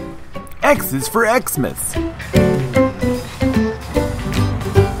X-ray. X is for Xmas.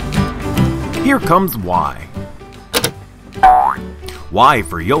 Here comes Y. Y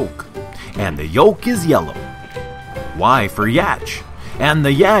for yolk, and the yolk is yellow. Y for yatch, and the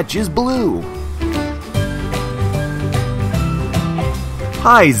yatch is blue.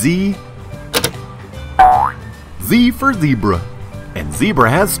 Hi, Z. Z for zebra, and zebra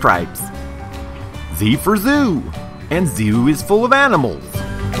has stripes. Z for zoo, and zoo is full of animals.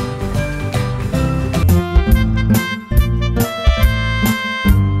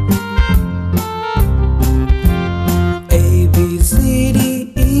 A, B, C,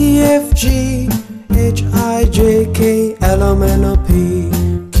 D, E, F, G, H, I, J, K, L, M, N, O,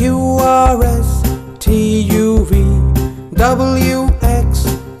 P, Q, R, S, T, U, V, W,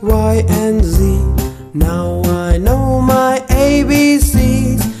 X, Y, and Z. Now I know my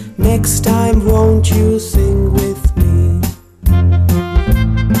ABCs. Next time won't you sing with me?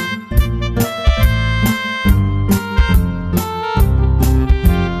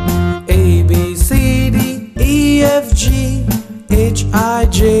 A, B, C, D, E, F, G, H, I,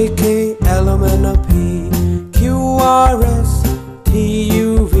 J, K, L, M, N, O, P, Q, R, S, T,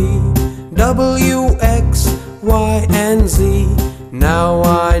 U, V, W, X, Y, and Z. Now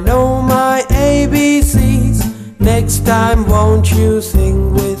I know my ABCs. Next time won't you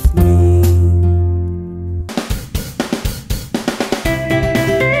sing with me?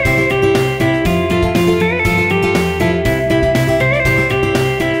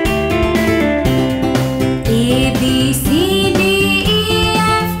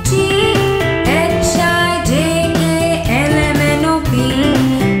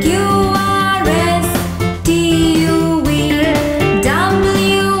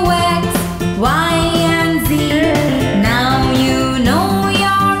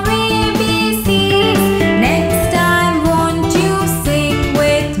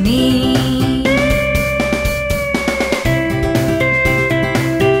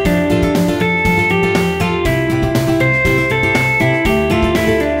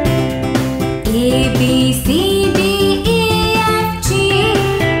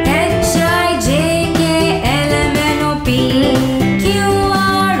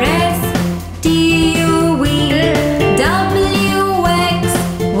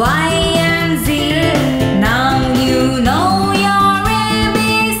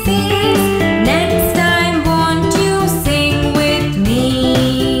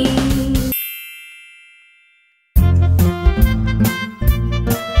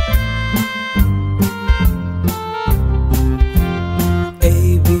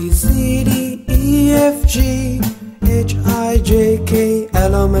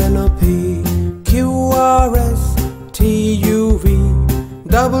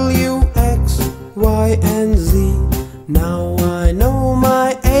 W, X, Y, and Z. Now I know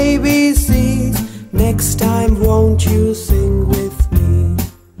my ABCs. Next time won't you sing with me?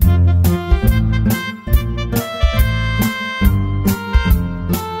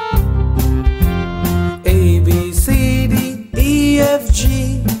 A, B, C, D, E, F,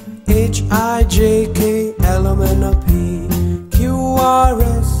 G, H, I, J, K, L, M, N, O, P, Q, R,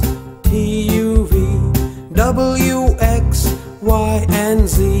 S, T, U, V, W, X, Y, and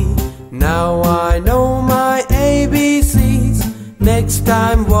Z. Now I know my ABCs. Next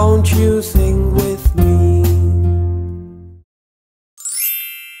time won't you sing with me?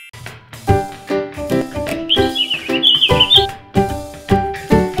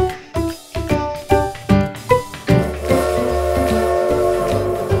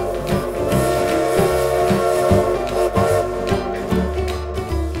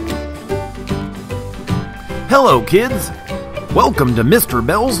 Hello, kids! Welcome to Mr.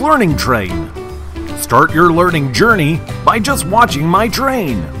 Bell's Learning Train. Start your learning journey by just watching my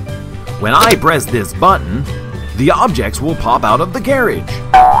train. When I press this button, the objects will pop out of the carriage,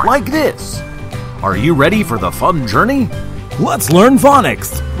 like this. Are you ready for the fun journey? Let's learn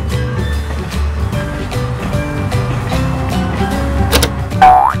phonics!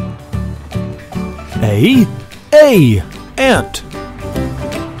 A, ant.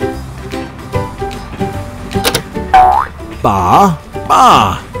 Ba,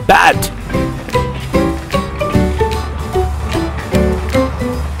 bat.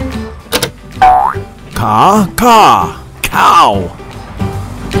 Ka, cow.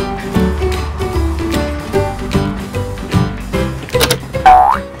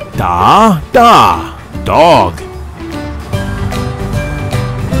 Da, dog.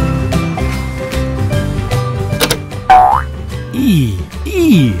 E,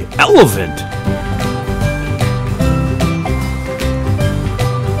 elephant.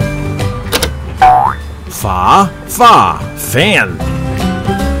 Fa, fan.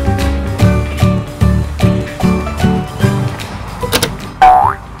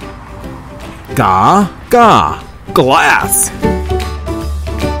 Ga, glass.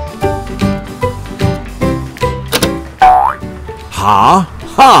 Ha,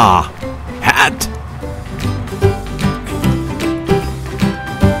 hat.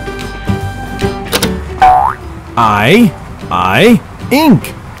 I,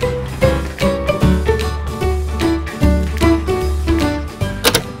 ink.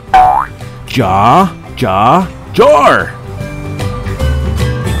 Jar.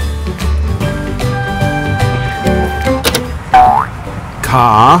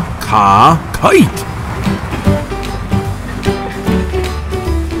 Ka, kite.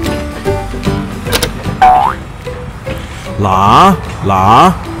 La,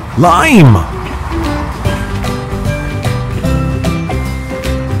 lime.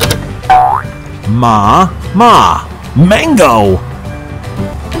 Ma, mango.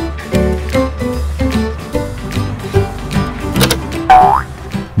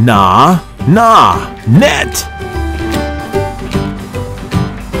 Na, net.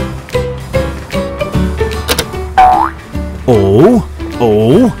 O,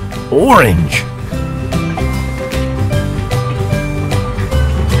 orange.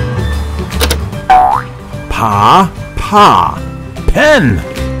 Pa, pen.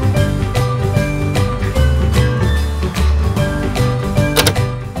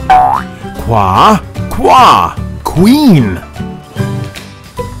 Qua, queen.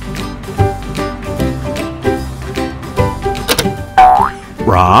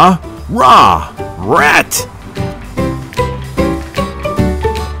 Ra, rat.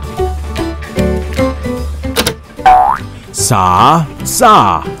 Sa,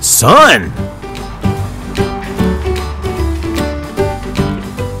 sun.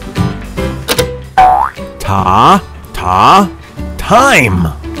 Ta, time.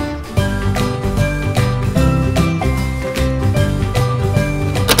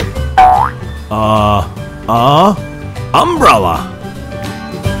 Umbrella.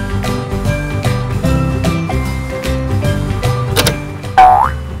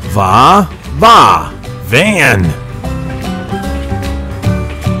 Va, van.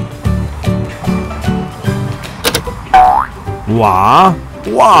 Wa,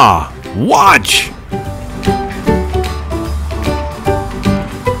 watch.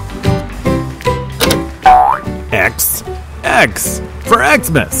 X for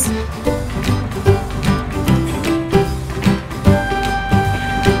Xmas.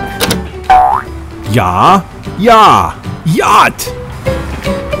 Ya, yacht.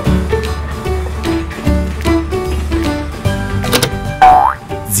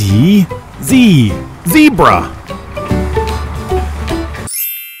 Z, zebra.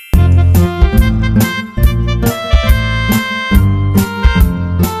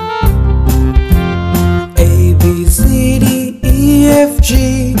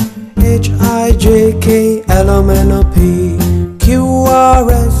 L, M, N, O, P, Q,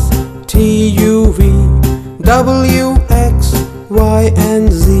 R, S, T, U, V, W, X, Y, and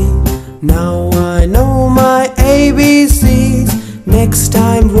Z. Now I know my ABCs. Next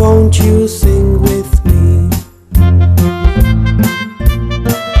time won't you sing with me?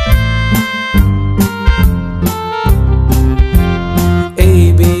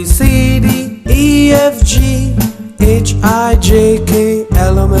 A, B, C, D, E, F, G, H, I, J, K,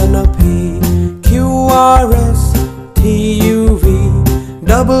 L, M, N, O, P, Q, R, S, T, U, V,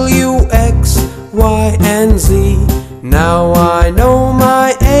 W, X, Y, and Z. Now I know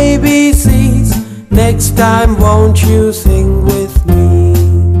my ABCs. Next time won't you sing with me?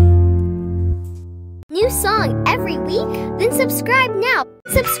 New song every week? Then subscribe now.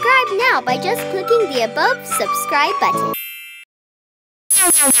 Subscribe now by just clicking the above subscribe button.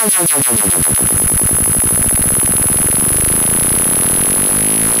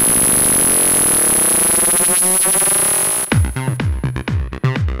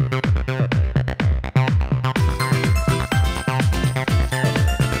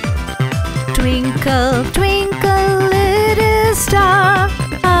 Twinkle, twinkle, little star,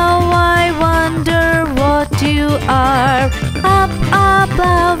 how I wonder what you are. Up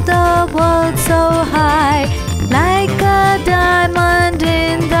above the world so high, like a diamond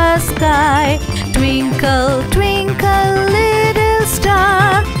in the sky. Twinkle, twinkle, little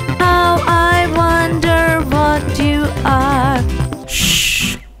star, how I wonder what you are.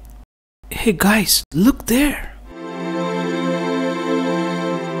 Shh! Hey guys, look there!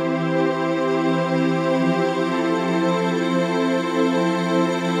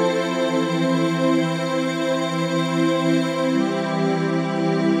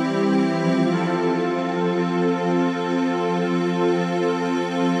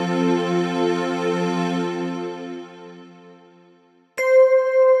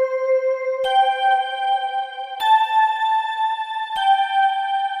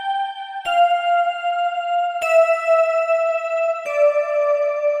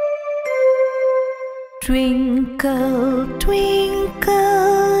 Twinkle,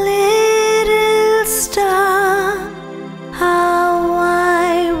 twinkle, little star, how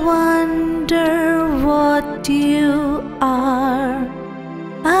I wonder what you are.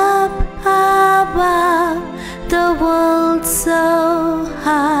 Up above the world so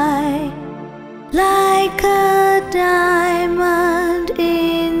high, like a diamond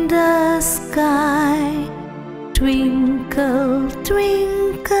in the sky. Twinkle,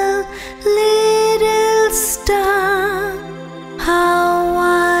 twinkle, little star, how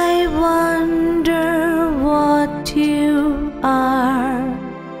I wonder what you are.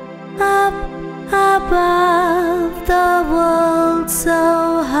 Up above the world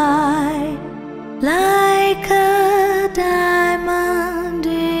so high, like a diamond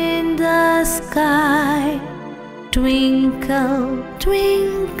in the sky. Twinkle,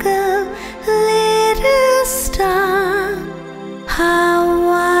 twinkle, little star, how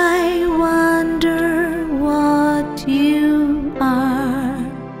I wonder what you are.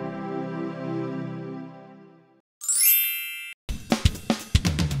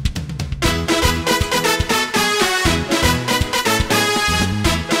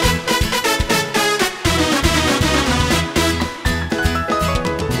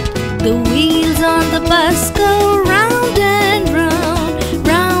 The wheels on the bus go round and round,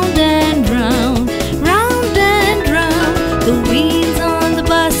 round and round, round and round. The wheels on the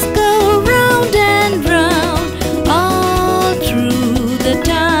bus go round and round, all through the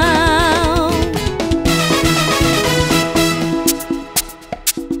town.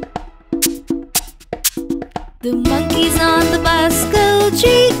 The monkeys on the bus go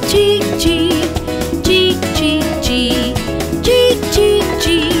cheep, cheep, cheep, cheep, cheep, cheep, cheep, cheep,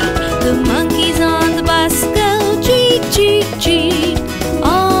 cheep. The monkeys on the bus go cheep, cheep, cheep,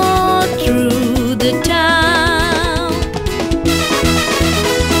 all through the town.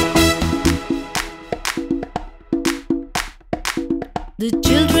 The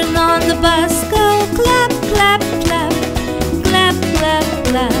children on the bus go clap, clap, clap, clap, clap,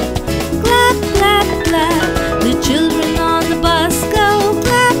 clap, clap, clap, clap. The children on the bus go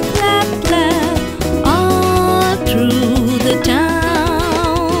clap, clap, clap, all through the town.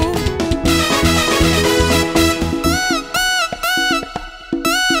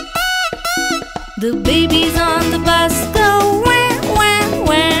 The babies on the bus go wah, wah,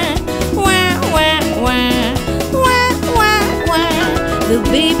 wah, wah, wah, wah, wah, wah, wah. The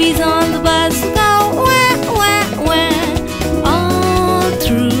babies on the bus go wah, wah, wah, all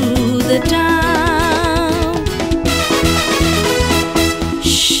through the town.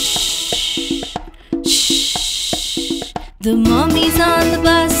 Shh, shh. The mommies on the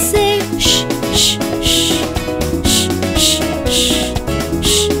bus say shh, shh, shh.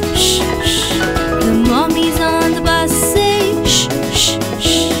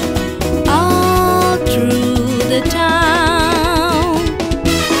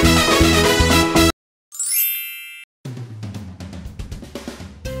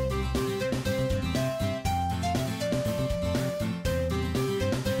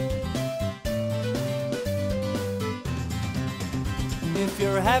 If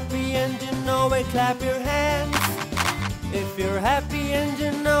you're happy and you know it, clap your hands. If you're happy and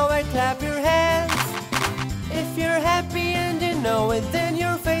you know it, clap your hands. If you're happy and you know it, then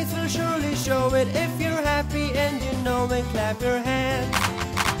your face will surely show it. If you're happy and you know it, clap your hands.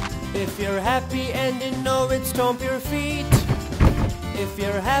 If you're happy and you know it, stomp your feet. If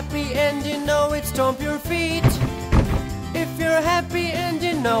you're happy and you know it, stomp your feet. If you're happy and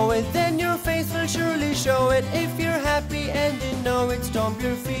you know it, then your face will surely show it. If you're happy and you know it, stomp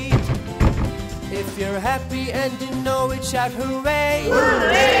your feet. If you're happy and you know it, shout hooray!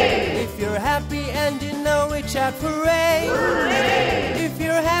 Hooray! If you're happy and you know it, shout hooray! Hooray! If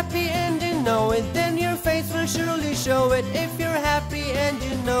you're happy and you know it, then your face will surely show it. If you're happy and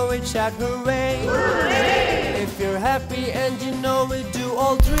you know it, shout hooray! Hooray! If you're happy and you know it, do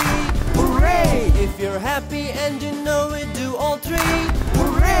all three. Hooray! If you're happy and you know it, do all three.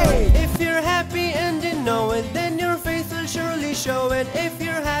 Hooray! If you're happy and you know it, then your face will surely show it. If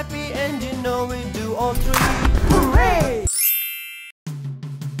you're happy and you know it, do all three. Hooray!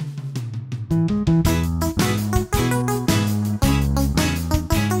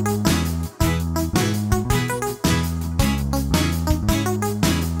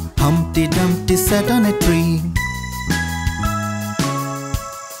 Humpty Dumpty sat on a tree.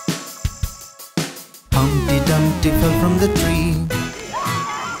 Humpty Dumpty fell from the tree.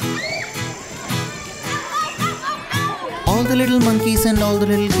 All the little monkeys and all the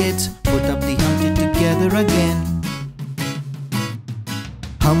little kids put up the Humpty together again.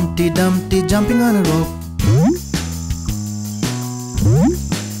 Humpty Dumpty jumping on a rope.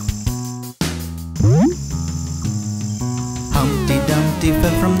 Humpty Dumpty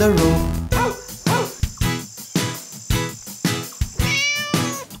fell from the rope.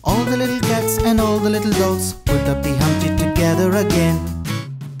 All the little cats and all the little dogs put up the Humpty together again.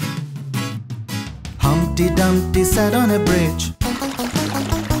 Humpty Dumpty sat on a bridge.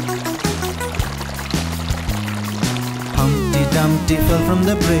 Humpty Dumpty fell from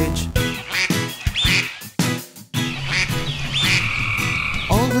the bridge.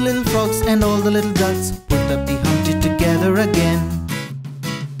 All the little frogs and all the little ducks put up the Humpty together again.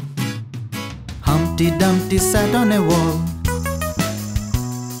 Humpty Dumpty sat on a wall.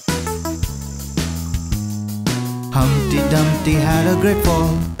 Humpty Dumpty had a great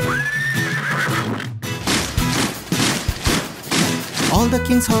fall. All the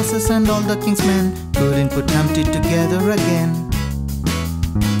king's horses and all the king's men couldn't put Humpty together again.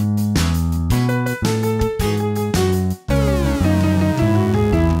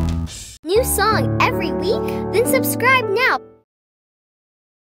 New song every week? Then subscribe now.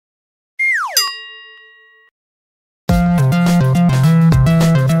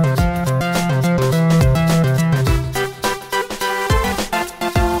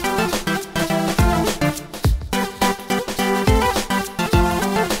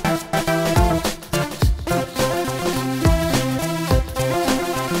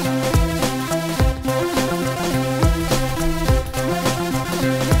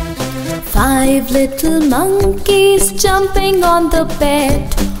 Five little monkeys jumping on the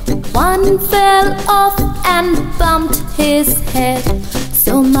bed. One fell off and bumped his head.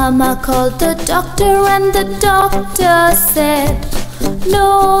 So Mama called the doctor and the doctor said,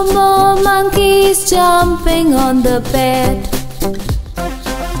 no more monkeys jumping on the bed.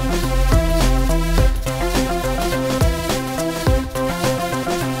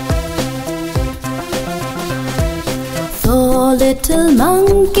 Four little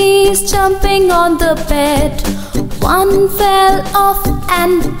monkeys jumping on the bed. One fell off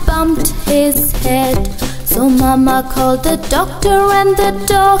and bumped his head. So Mama called the doctor and the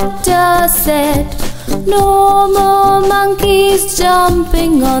doctor said, no more monkeys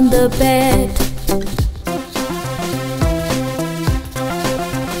jumping on the bed.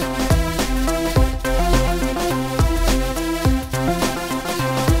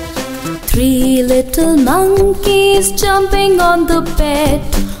 Three little monkeys jumping on the bed.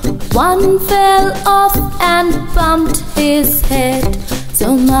 One fell off and bumped his head.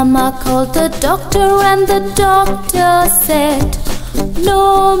 So Mama called the doctor and the doctor said,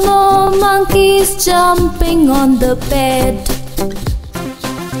 no more monkeys jumping on the bed.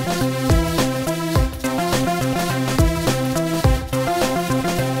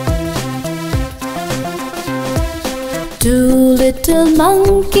 Two little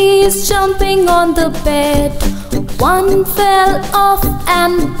monkeys jumping on the bed. One fell off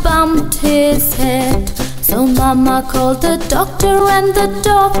and bumped his head. So Mama called the doctor and the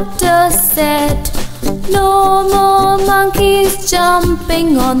doctor said, no more monkeys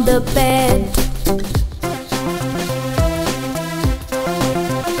jumping on the bed.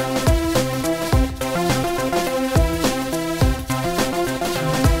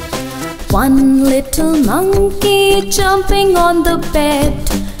 little monkey jumping on the bed.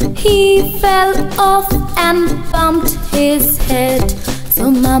 He fell off and bumped his head.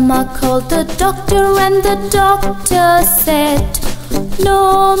 So Mama called the doctor and the doctor said,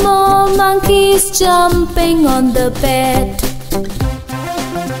 no more monkeys jumping on the bed.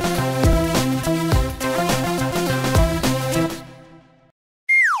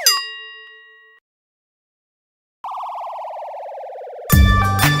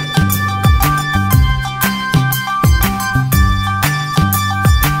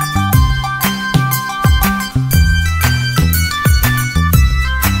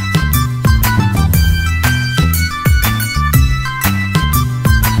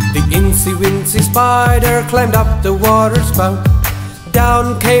 Incy-wincy spider climbed up the water spout.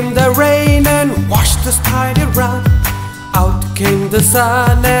 Down came the rain and washed the spider round. Out came the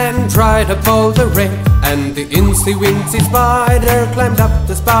sun and dried up all the rain. And the incy-wincy spider climbed up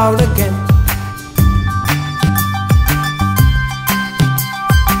the spout again.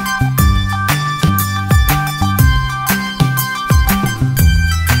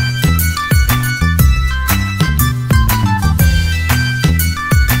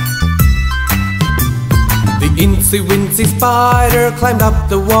 The incy-wincy spider climbed up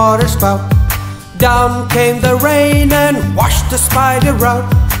the water spout. Down came the rain and washed the spider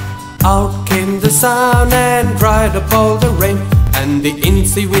out. Out came the sun and dried up all the rain. And the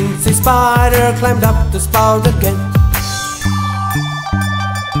incy-wincy spider climbed up the spout again.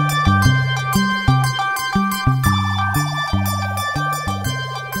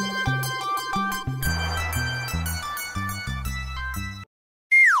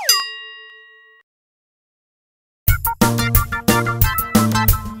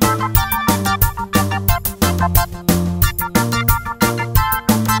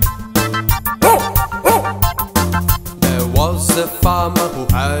 A farmer who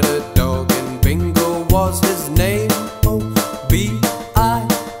had a dog, and Bingo was his name. Oh,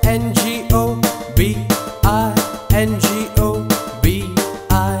 B-I-N-G-O, B-I-N-G-O,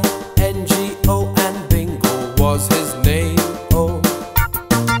 B-I-N-G-O, and Bingo was his name. Oh.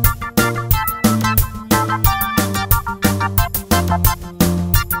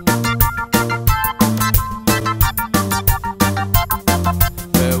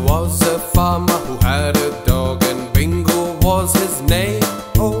 There was a farmer who had a dog, and Bingo was his name.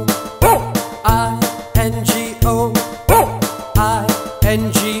 Oh, I-N-G-O,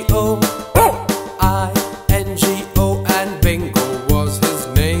 I-N-G-O, I-N-G-O, and Bingo was his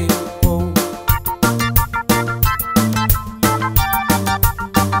name. Oh.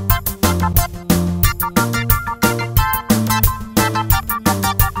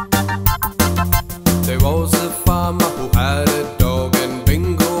 There was a farmer who had a dog, and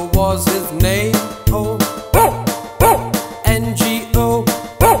Bingo was his name. Oh, N-G-O,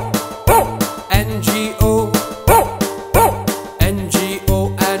 N-G-O,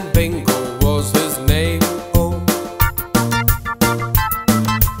 N-G-O, and Bingo was his name. Oh.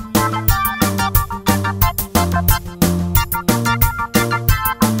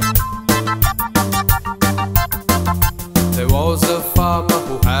 There was a farmer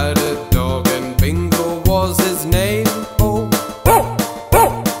who had a dog, and Bingo was his name. Oh,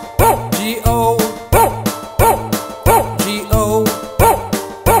 G-O, G-O,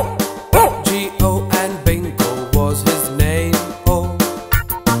 G-O, and Bingo was his name. Oh.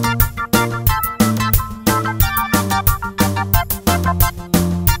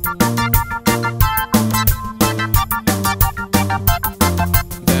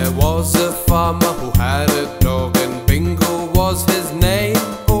 There was a farmer who had a dog, and Bingo was his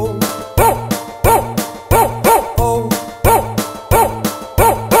name. Oh, oh, oh,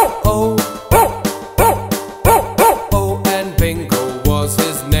 oh, and Bingo was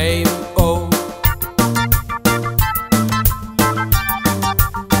his name. Oh.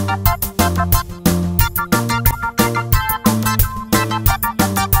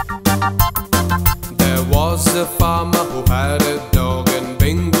 There was a farmer who had a dog, and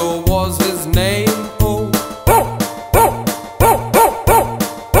Bingo was his name. Oh,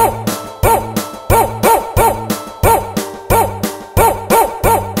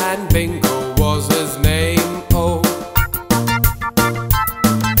 and Bingo was his name. Oh.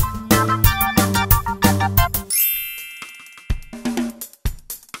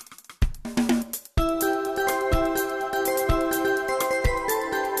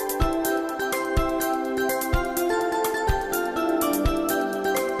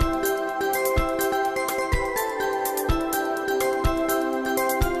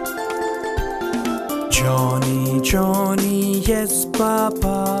 Johnny, Johnny, yes,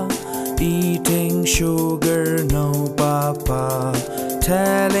 Papa. Eating sugar, no, Papa.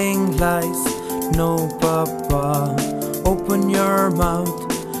 Telling lies, no papa. Open your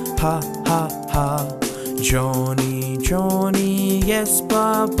mouth, ha ha ha. Johnny, Johnny, yes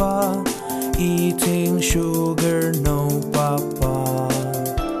papa. Eating sugar, no papa.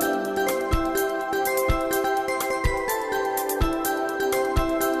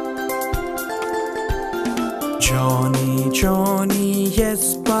 Johnny, Johnny,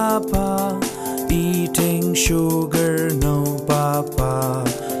 yes papa. Eating sugar, no papa.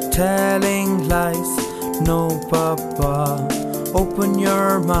 Telling lies, no papa. Open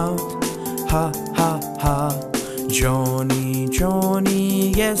your mouth, ha ha ha. Johnny,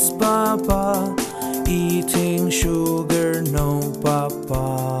 Johnny, yes papa. Eating sugar, no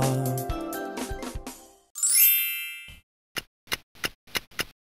papa.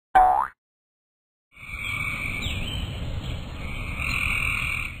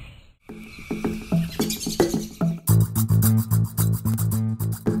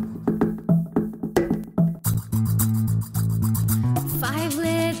 5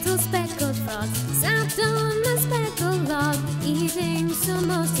 little speckled frogs sat on a speckled log, eating some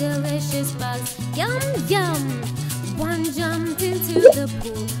most delicious bugs. Yum, yum! One jumped into the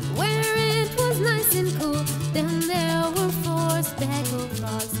pool where it was nice and cool. Then there were 4 speckled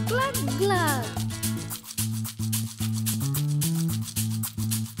frogs. Glug, glug!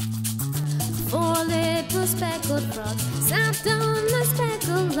 4 little speckled frogs sat on a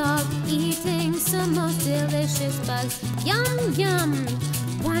speckled log, eating some most delicious bugs. Yum, yum!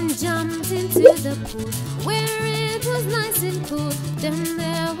 One jumped into the pool where it was nice and cool. Then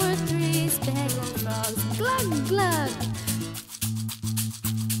there were 3 speckled frogs. Glug, glug!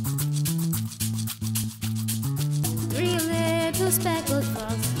 3 little speckled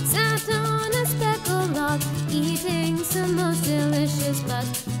frogs sat on a speckled log, eating some most delicious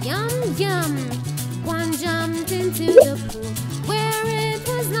bugs. Yum, yum! One jumped into the pool where it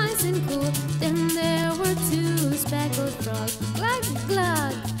was nice and cool. Then there were 2 speckled frogs. Glug,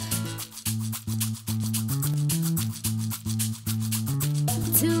 glug!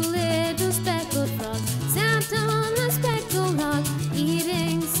 2 little speckled frogs sat on a speckled log,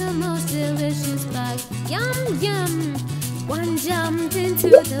 eating some most delicious bugs. Yum, yum! One jumped into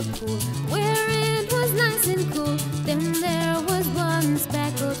the pool where it was nice and cool. Then there was 1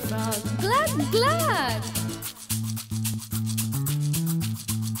 speckled frog. Glug, glug!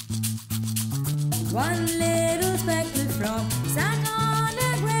 1 little speckled frog sat on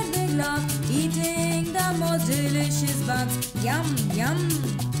a great big log, eating the most delicious bugs. Yum, yum!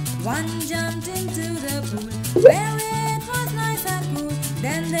 1 jumped into the pool where it was nice and cool.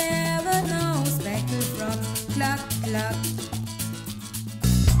 Then there were no speckled frogs. Cluck, cluck.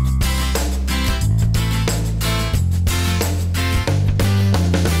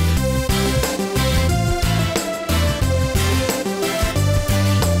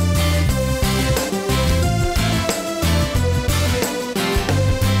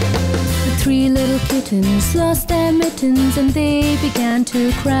 3 little kittens lost their mittens and they began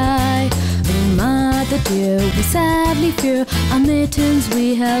to cry. Oh, mother dear, we sadly fear our mittens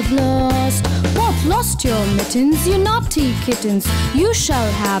we have lost. What, lost your mittens, you naughty kittens? You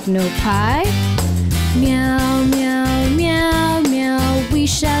shall have no pie. Meow, meow, meow, meow, we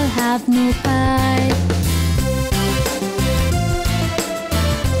shall have no pie.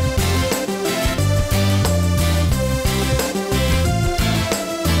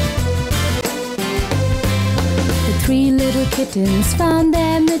 The 3 little kittens found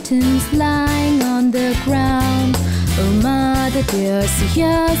their mittens lying on the ground. Oh, mother dear,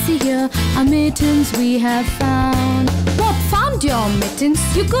 see here, our mittens we have found. What, found your mittens,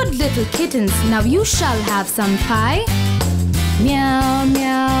 you good little kittens? Now you shall have some pie. Meow,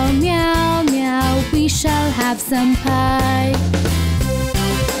 meow, meow, meow, we shall have some pie.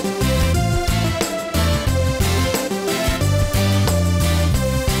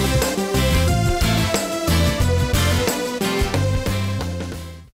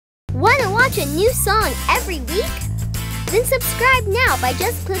 Want to watch a new song every week? Then subscribe now by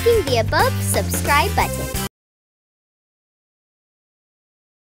just clicking the above subscribe button.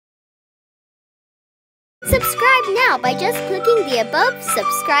 Subscribe now by just clicking the above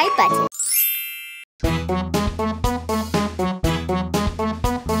subscribe button.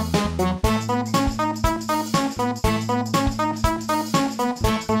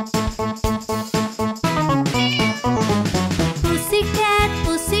 Pussycat,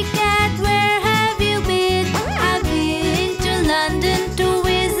 pussycat, where have you been? I've been to London to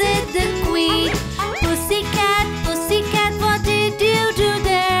visit the Queen. Pussycat, pussycat, what did you do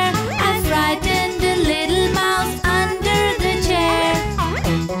there? I frightened a little mouse under the chair.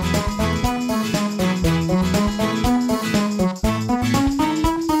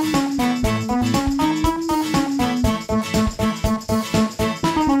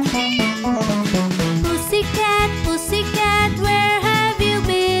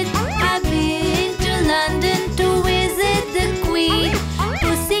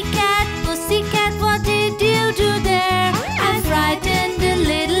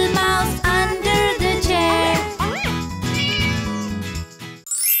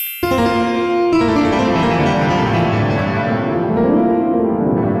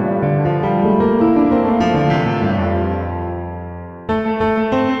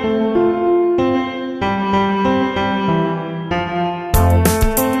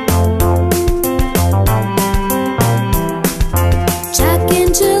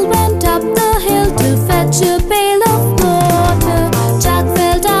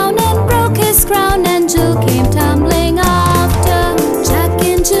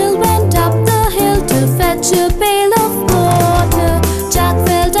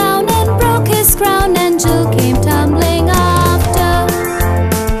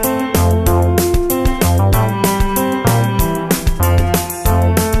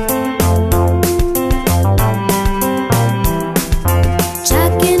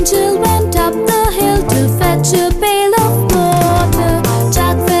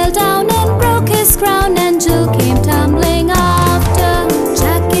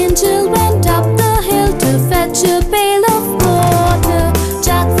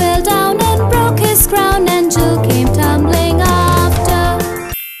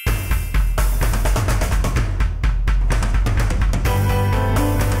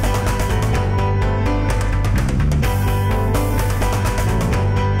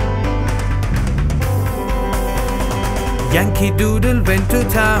 Doodle went to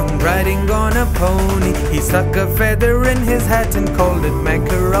town riding on a pony. He stuck a feather in his hat and called it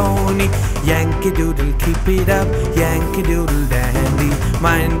macaroni. Yankee Doodle, keep it up, Yankee Doodle dandy.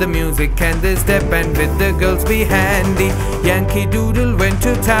 Mind the music and the step, and with the girls be handy. Yankee Doodle went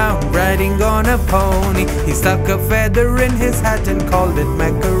to town riding on a pony. He stuck a feather in his hat and called it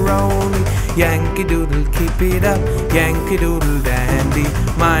macaroni. Yankee Doodle, keep it up, Yankee Doodle dandy.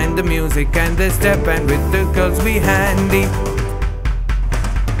 Mind the music and the step, and with the girls be handy.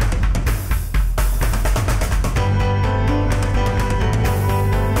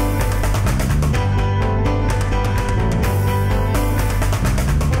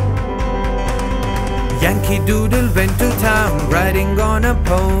 Yankee Doodle went to town riding on a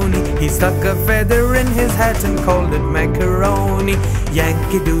pony. He stuck a feather in his hat and called it macaroni.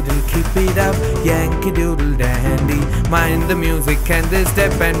 Yankee Doodle, keep it up, Yankee Doodle dandy. Mind the music and the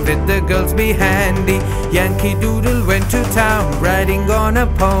step, and with the girls be handy. Yankee Doodle went to town riding on a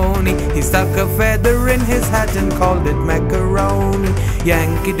pony. He stuck a feather in his hat and called it macaroni.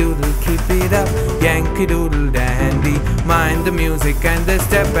 Yankee Doodle, keep it up, Yankee Doodle dandy. Mind the music and the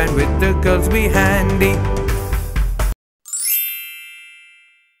step, and with the girls be handy.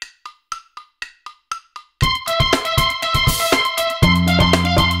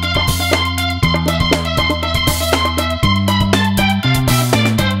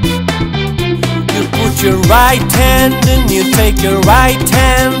 Your right hand in, you take your right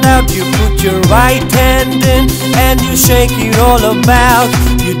hand out. You put your right hand in and you shake it all about.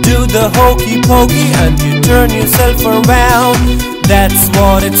 You do the hokey pokey and you turn yourself around. That's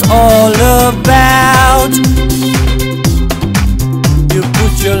what it's all about. You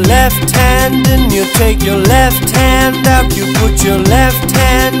put your left hand in, you take your left hand out. You put your left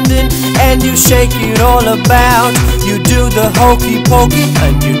hand in and you shake it all about. You do the hokey pokey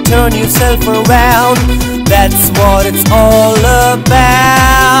and you turn yourself around. That's what it's all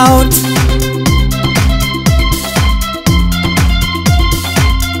about.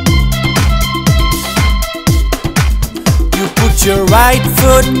 You put your right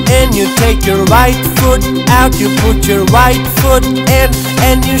foot in, you take your right foot out. You put your right foot in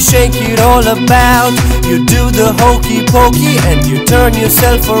and you shake it all about. You do the hokey pokey and you turn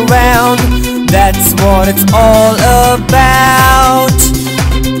yourself around. That's what it's all about.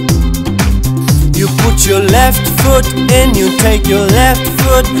 You put your left foot in, you take your left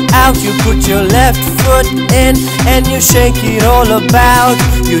foot out. You put your left foot in and you shake it all about.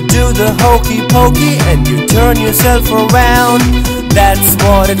 You do the hokey pokey and you turn yourself around. That's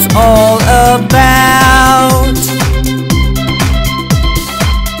what it's all about.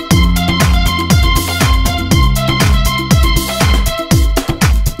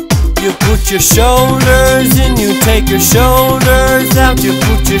 You put your shoulders in, you take your shoulders out. You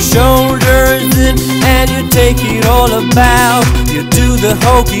put your shoulders in and you take it all about. You do the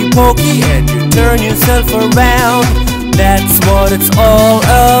hokey pokey and you turn yourself around. That's what it's all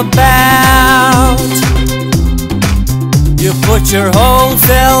about. You put your whole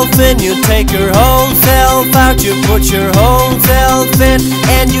self in, you take your whole self out. You put your whole self in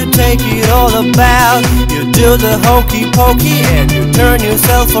and you take it all about. You do the hokey pokey and you turn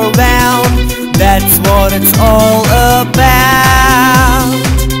yourself around. That's what it's all about.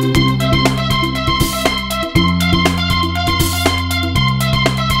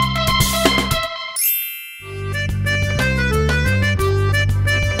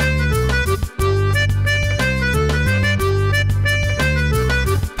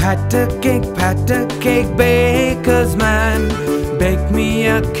 Pat a cake, baker's man. Bake me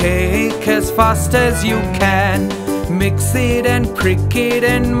a cake as fast as you can. Mix it and prick it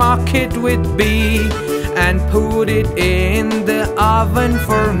and mark it with B, and put it in the oven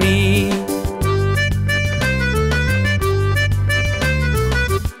for me.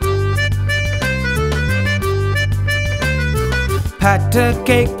 Pat a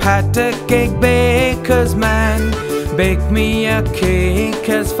cake, baker's man. Bake me a cake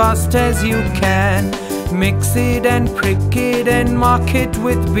as fast as you can. Mix it and prick it and mark it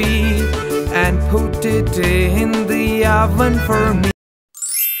with B, and put it in the oven for me.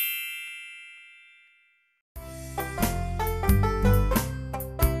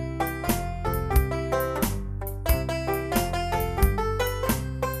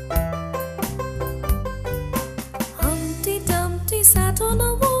 Humpty Dumpty sat on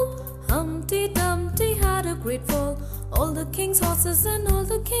a wall. Humpty Dumpty had a great fall. All the king's horses and all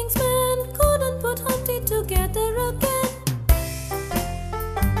the king's men couldn't put Humpty together again.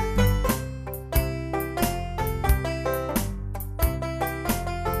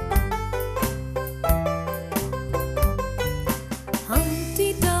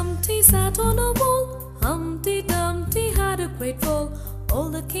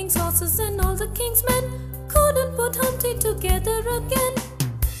 king's horses and all the king's men couldn't put Humpty together again.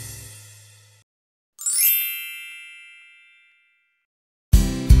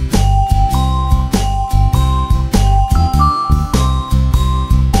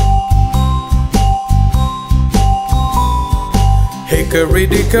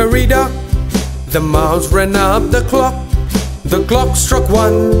 Hickory-dickory-dock, the mouse ran up the clock. The clock struck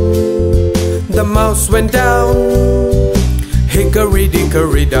 1, the mouse went down.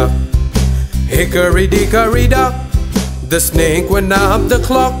 Hickory-dickory-dock, hickory-dickory-dock, the snake went up the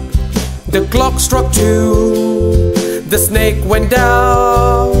clock. The clock struck 2, the snake went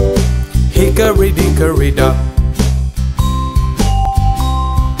down. Hickory-dickory-dock.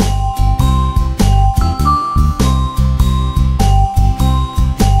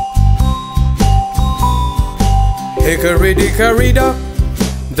 Hickory-dickory-dock,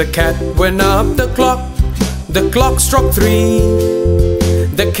 the cat went up the clock. The clock struck 3,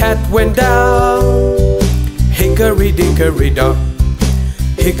 the cat went down. Hickory-dickory-dock,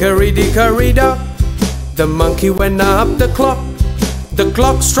 hickory-dickory-dock, the monkey went up the clock. The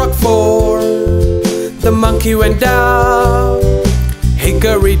clock struck 4, the monkey went down.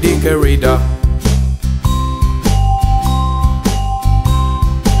 Hickory-dickory-dock.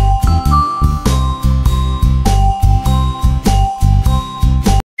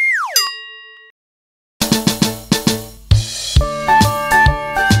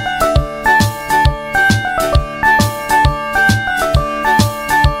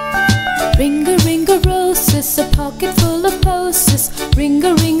 A pocket full of posies.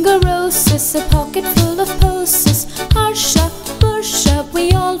 Ring-a-ring-a-roses, a pocket full of posies. Harsha, Barsha,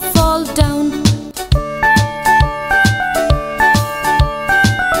 we all fall down.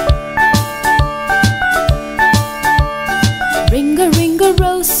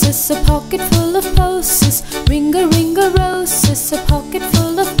 Ring-a-ring-a-roses, a pocket full of posies. Ring-a-ring-a-roses, a pocket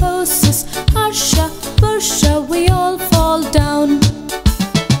full of posies. Harsha, Barsha, we all fall down.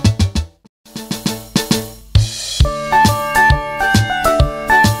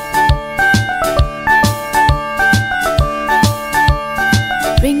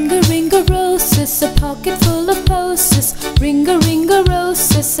 A pocket full of posies.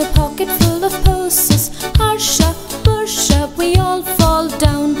 Ring-a-ring-a-roses, a pocket full of posies. Harsha, Barsha, we all fall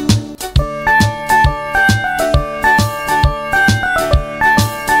down.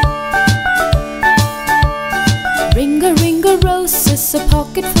 Ring-a-ring-a-roses, a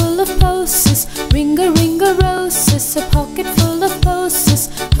pocket full of posies. Ring-a-ring-a-roses, a pocket full of posies.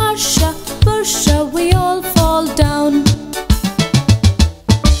 Harsha, Barsha, we all fall down.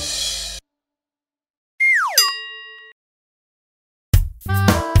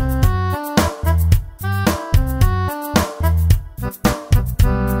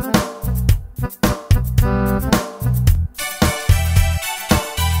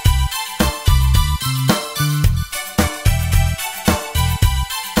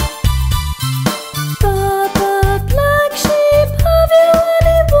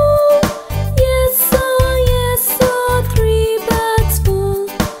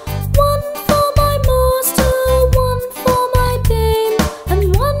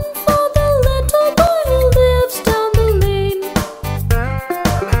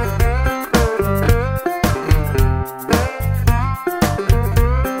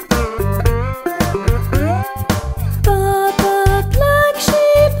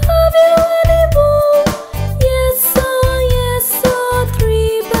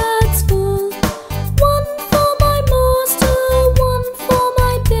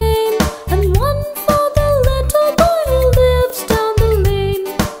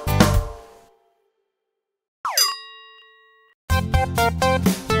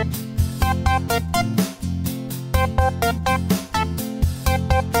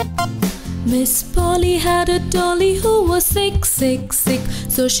 Miss Polly had a dolly who was sick, sick, sick.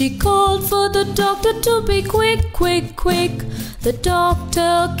 So she called for the doctor to be quick, quick, quick. The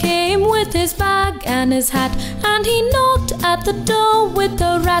doctor came with his bag and his hat, and he knocked at the door with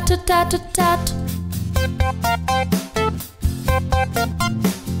a rat-a-tat-a-tat.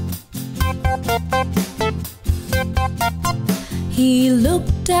 He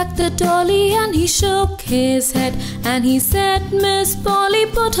looked at the dolly and he shook his head, and he said, Miss Polly,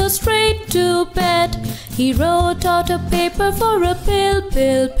 put her straight to bed. He wrote out a paper for a pill,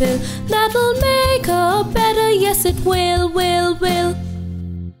 pill, pill. That'll make her better, yes it will, will, will.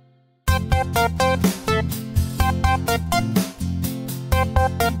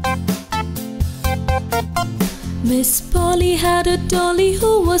 Miss Polly had a dolly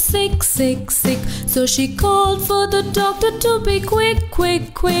who was sick, sick, sick. So she called for the doctor to be quick,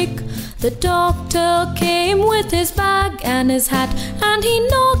 quick, quick. The doctor came with his bag and his hat, and he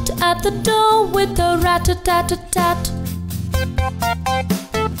knocked at the door with a rat-a-tat-a-tat.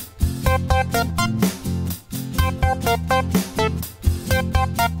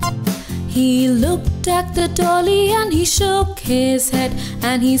 He looked at the dolly and he shook his head,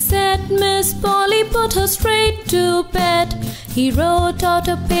 and he said, "Miss Polly, put her straight to bed." He wrote out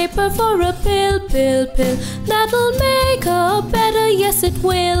a paper for a pill, pill, pill, that'll make her better, yes it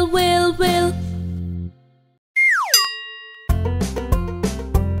will, will, will.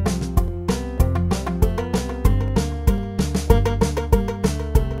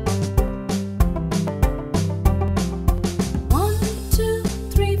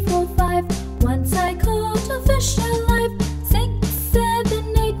 Once I caught a fish alive. 6,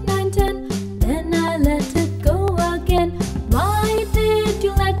 7, 8, 9, 10. Then I let it go again. Why did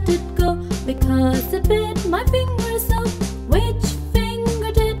you let it go? Because it bit my finger so. Which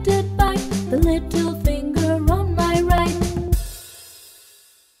finger did it bite? The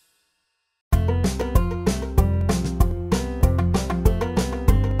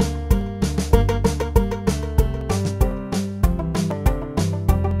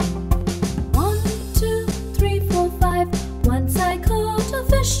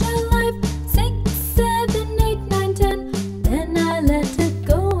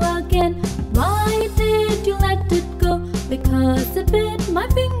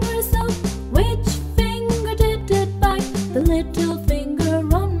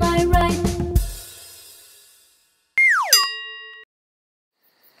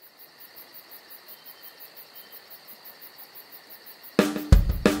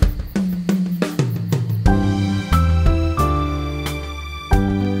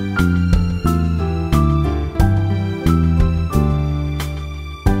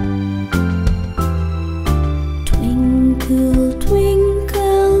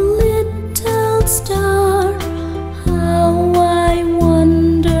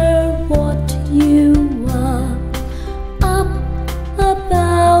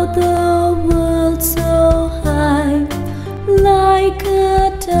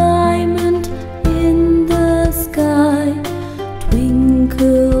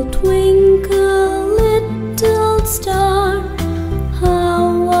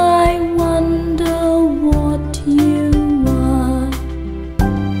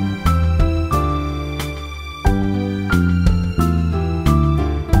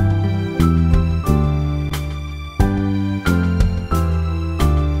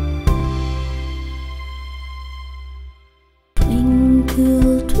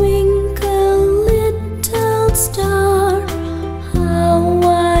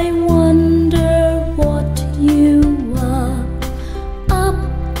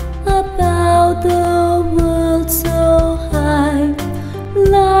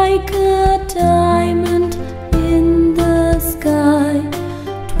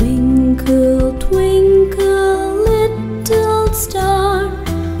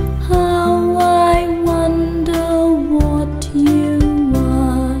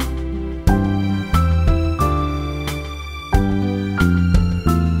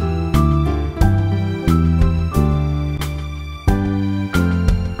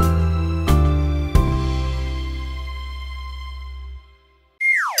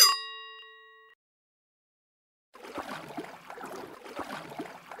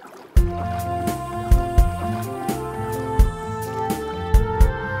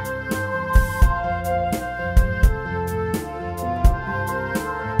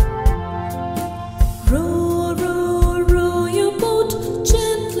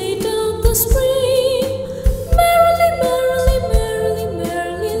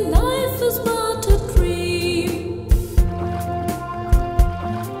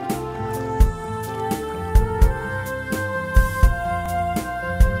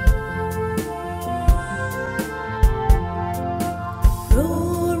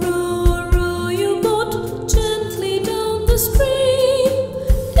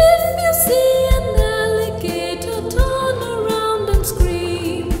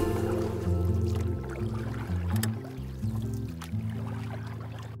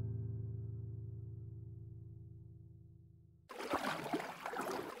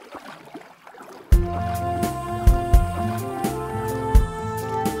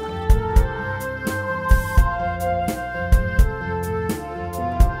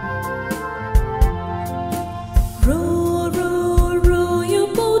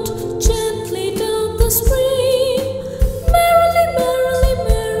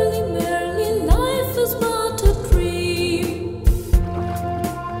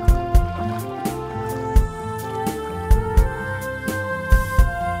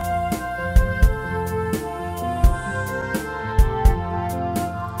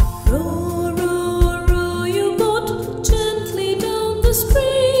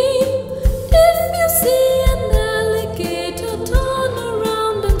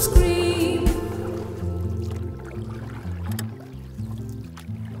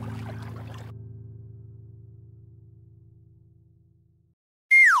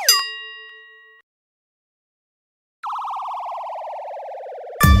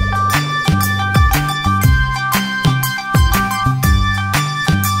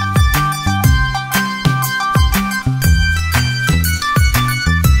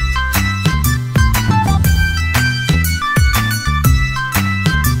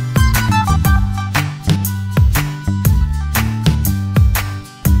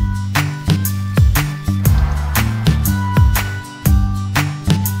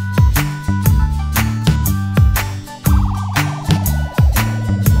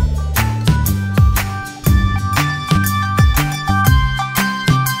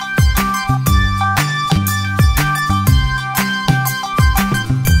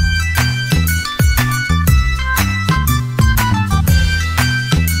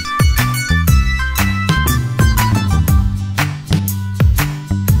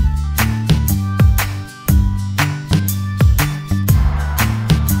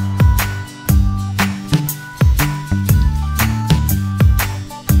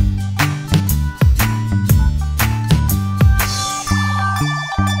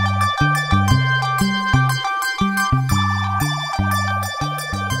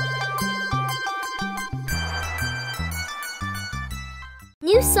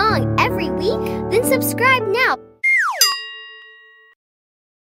subscribe now.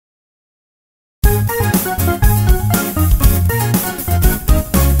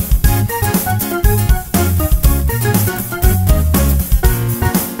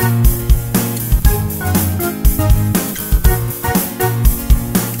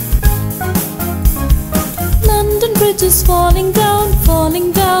 London Bridge is falling down,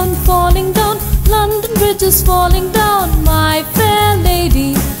 falling down, falling down. London Bridge is falling down, my fair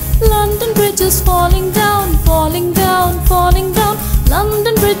lady. London Bridge is falling down, falling down, falling down.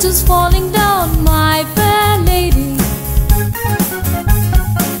 London Bridge is falling down, my fair lady.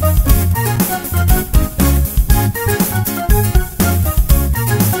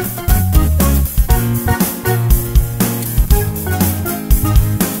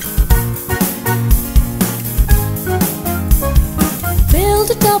 Build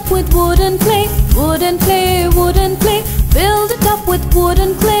it up with wood and clay, wood and clay, wood and clay. Build it up with wood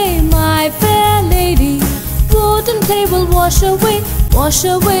and clay, my fair lady. Wood and clay will wash away, wash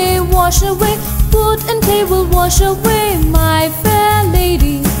away, wash away. Wood and clay will wash away, my fair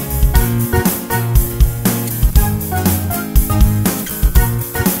lady.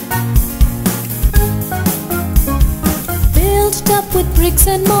 Build it up with bricks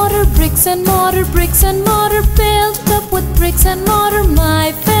and mortar, bricks and mortar, bricks and mortar. Build it up with bricks and mortar,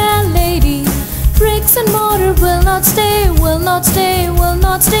 my fair lady. Bricks and mortar will not stay, will not stay, will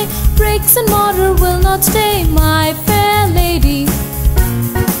not stay. Bricks and mortar will not stay, my fair lady.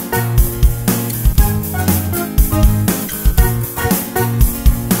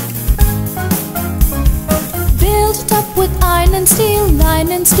 Build it up with iron and steel,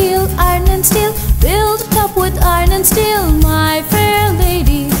 iron and steel, iron and steel. Build it up with iron and steel, my fair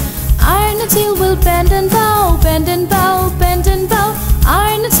lady. Iron and steel will bend and bow, bend and bow, bend and bow.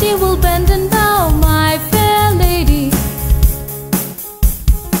 Iron and steel will bend and bow, my fair lady.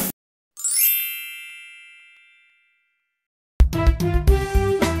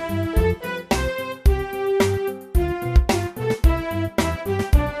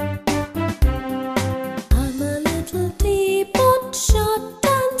 I'm a little teapot, short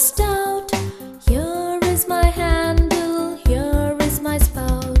and stout. Here is my handle, here is my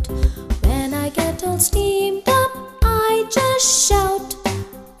spout. When I get all steamed up, I just shout,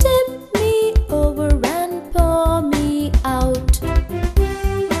 tip me over and pour me out.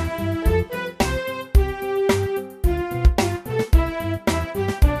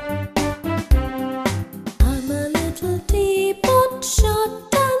 I'm a little teapot,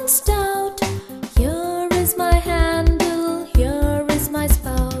 short and stout. Here is my handle, here is my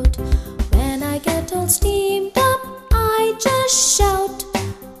spout. When I get all steamed up, I just shout,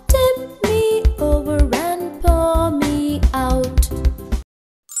 tip me over and pour me out.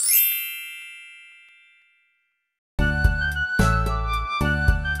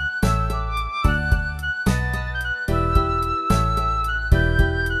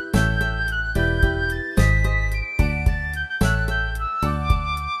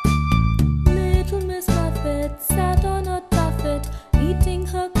 Little Miss Muffet sat on a tuffet, eating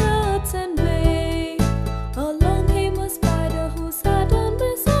her curds and whey. Along came a spider who sat on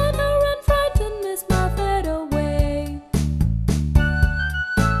beside her and frightened Miss Muffet away.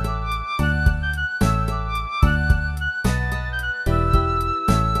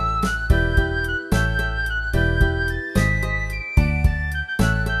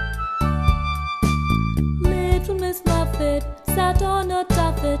 Little Miss Muffet sat on a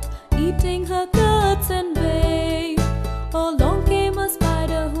tuffet, eating her curds and whey. Along came a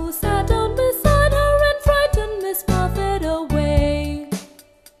spider who sat down beside her and frightened Miss Muffet away.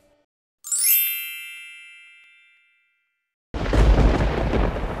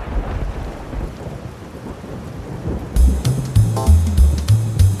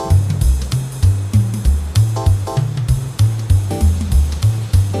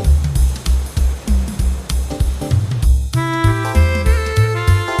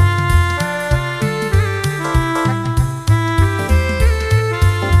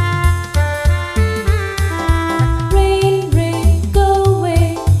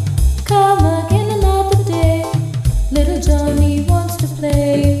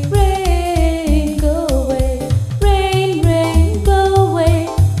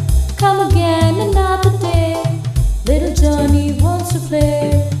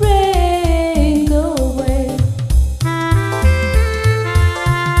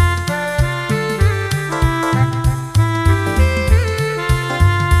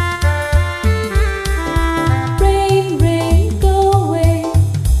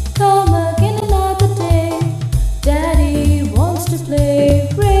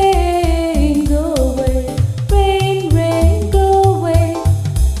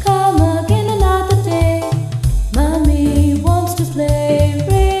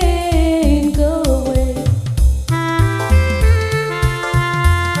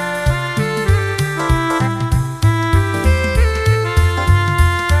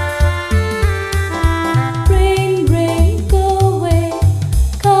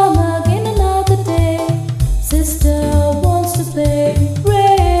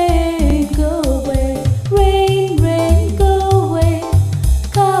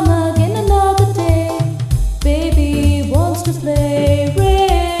 away,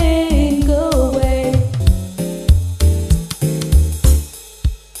 rain, go away.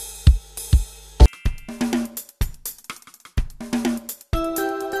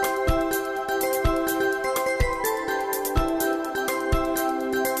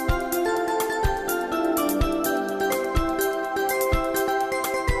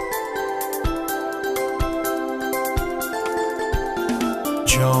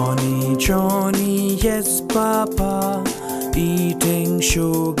 Johnny, Johnny, yes, Papa. Eating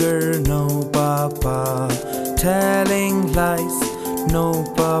sugar, no, Papa. Telling lies, no,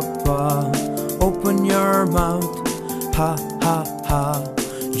 Papa. Open your mouth, ha, ha, ha.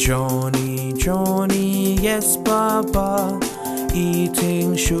 Johnny, Johnny, yes, Papa.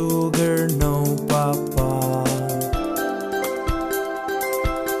 Eating sugar, no, Papa.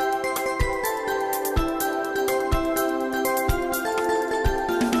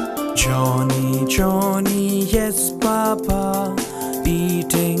 Johnny, Johnny, yes, Papa.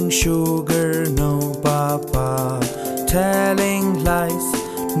 Eating sugar, no, Papa. Telling lies,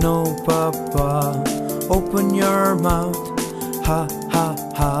 no, Papa. Open your mouth, ha, ha,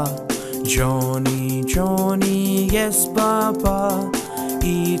 ha. Johnny, Johnny, yes, Papa.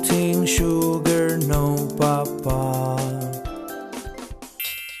 Eating sugar, no, Papa.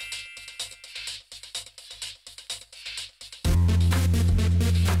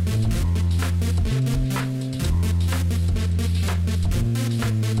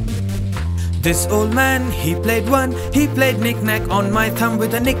 This old man, he played knick-knack on my thumb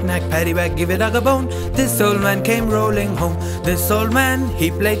with a knick-knack, paddywhack, give it a bone. This old man came rolling home. This old man,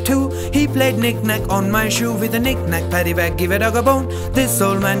 he played knick-knack on my shoe with a knick-knack, paddywhack, give it a bone. This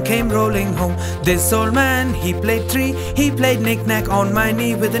old man came rolling home. This old man, he played knick-knack on my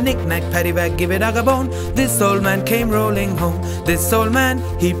knee with a knick-knack, paddywhack, give it a bone. This old man came rolling home. This old man,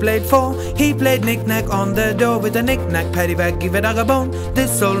 he played knick-knack on the door with a knick-knack, paddywhack, give it a bone.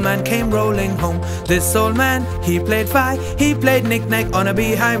 This old man came rolling home. This old man, he played knick-knack on a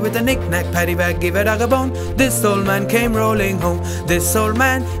beehive with a knick-knack, paddywhack, give it a bone. This old man came rolling home. This old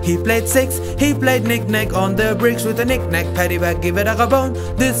man, he played knick-knack on the bricks with a knick-knack, paddywhack, give it a bone.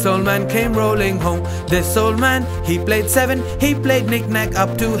 This old man came rolling home. This old man, he played knick-knack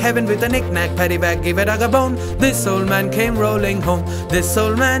up to heaven with a knick-knack, paddywhack, give it a bone. This old man came rolling home. This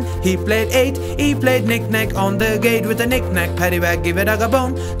old man, he played knick-knack on the gate with a knick-knack, paddywhack, give it a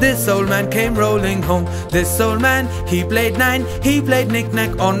bone. This old man came rolling home. This old man, he played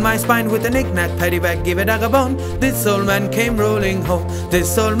knick-knack on my spine with a knick-knack, paddywhack, give it a bone. This old man came rolling home.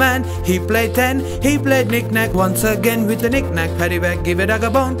 This old man, he played knick-knack once again with a knick-knack, paddywhack, give it a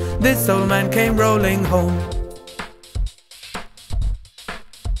bone. This old man came rolling home.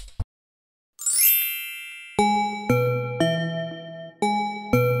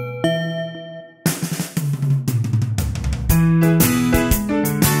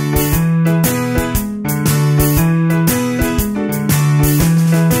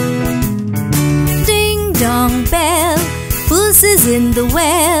 Is in the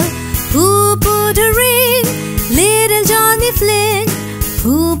well. Who put her in? Little Johnny Flynn.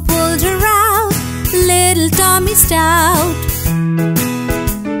 Who pulled her out? Little Tommy Stout.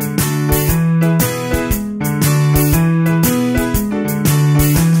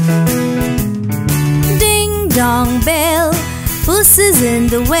 Ding dong bell, puss is in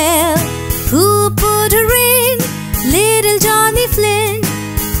the well. Who put her in? Little Johnny Flynn.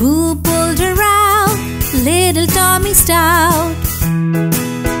 Who pulled her out? Little Tommy Stout.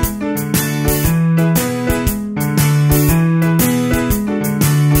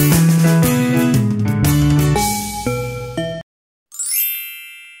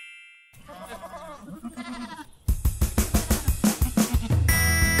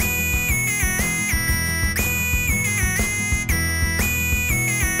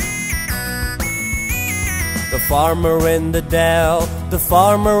 The farmer in the dell, the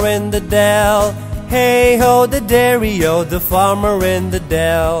farmer in the dell. Hey ho, the dairy-o, the farmer in the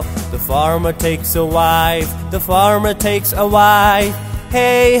dell. The farmer takes a wife, the farmer takes a wife.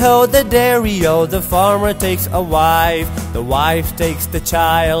 Hey ho, the dairy-o, the farmer takes a wife. The wife takes the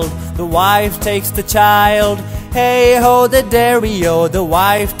child, the wife takes the child. Hey ho, the dairy-o, the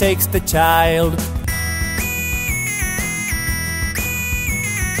wife takes the child.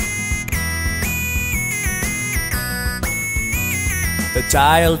 The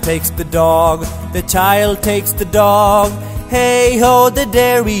child takes the dog, the child takes the dog. Hey ho, the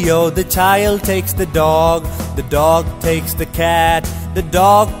dairy-o, the child takes the dog. The dog takes the cat, the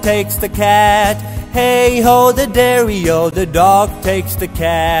dog takes the cat. Hey ho, the dairy-o, the dog takes the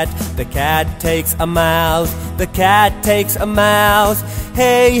cat. The cat takes a mouse, the cat takes a mouse.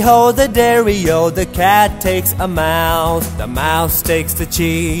 Hey ho, the dairy-o, the cat takes a mouse. The mouse takes the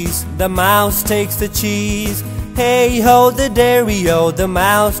cheese, the mouse takes the cheese. Hey ho, the dairy-o, the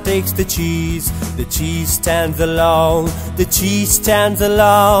mouse takes the cheese. The cheese stands alone, the cheese stands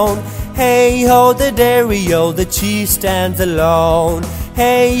alone. Hey ho, the dairy-o, the cheese stands alone.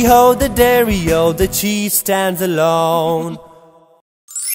 Hey ho, the dairy-o, the cheese stands alone.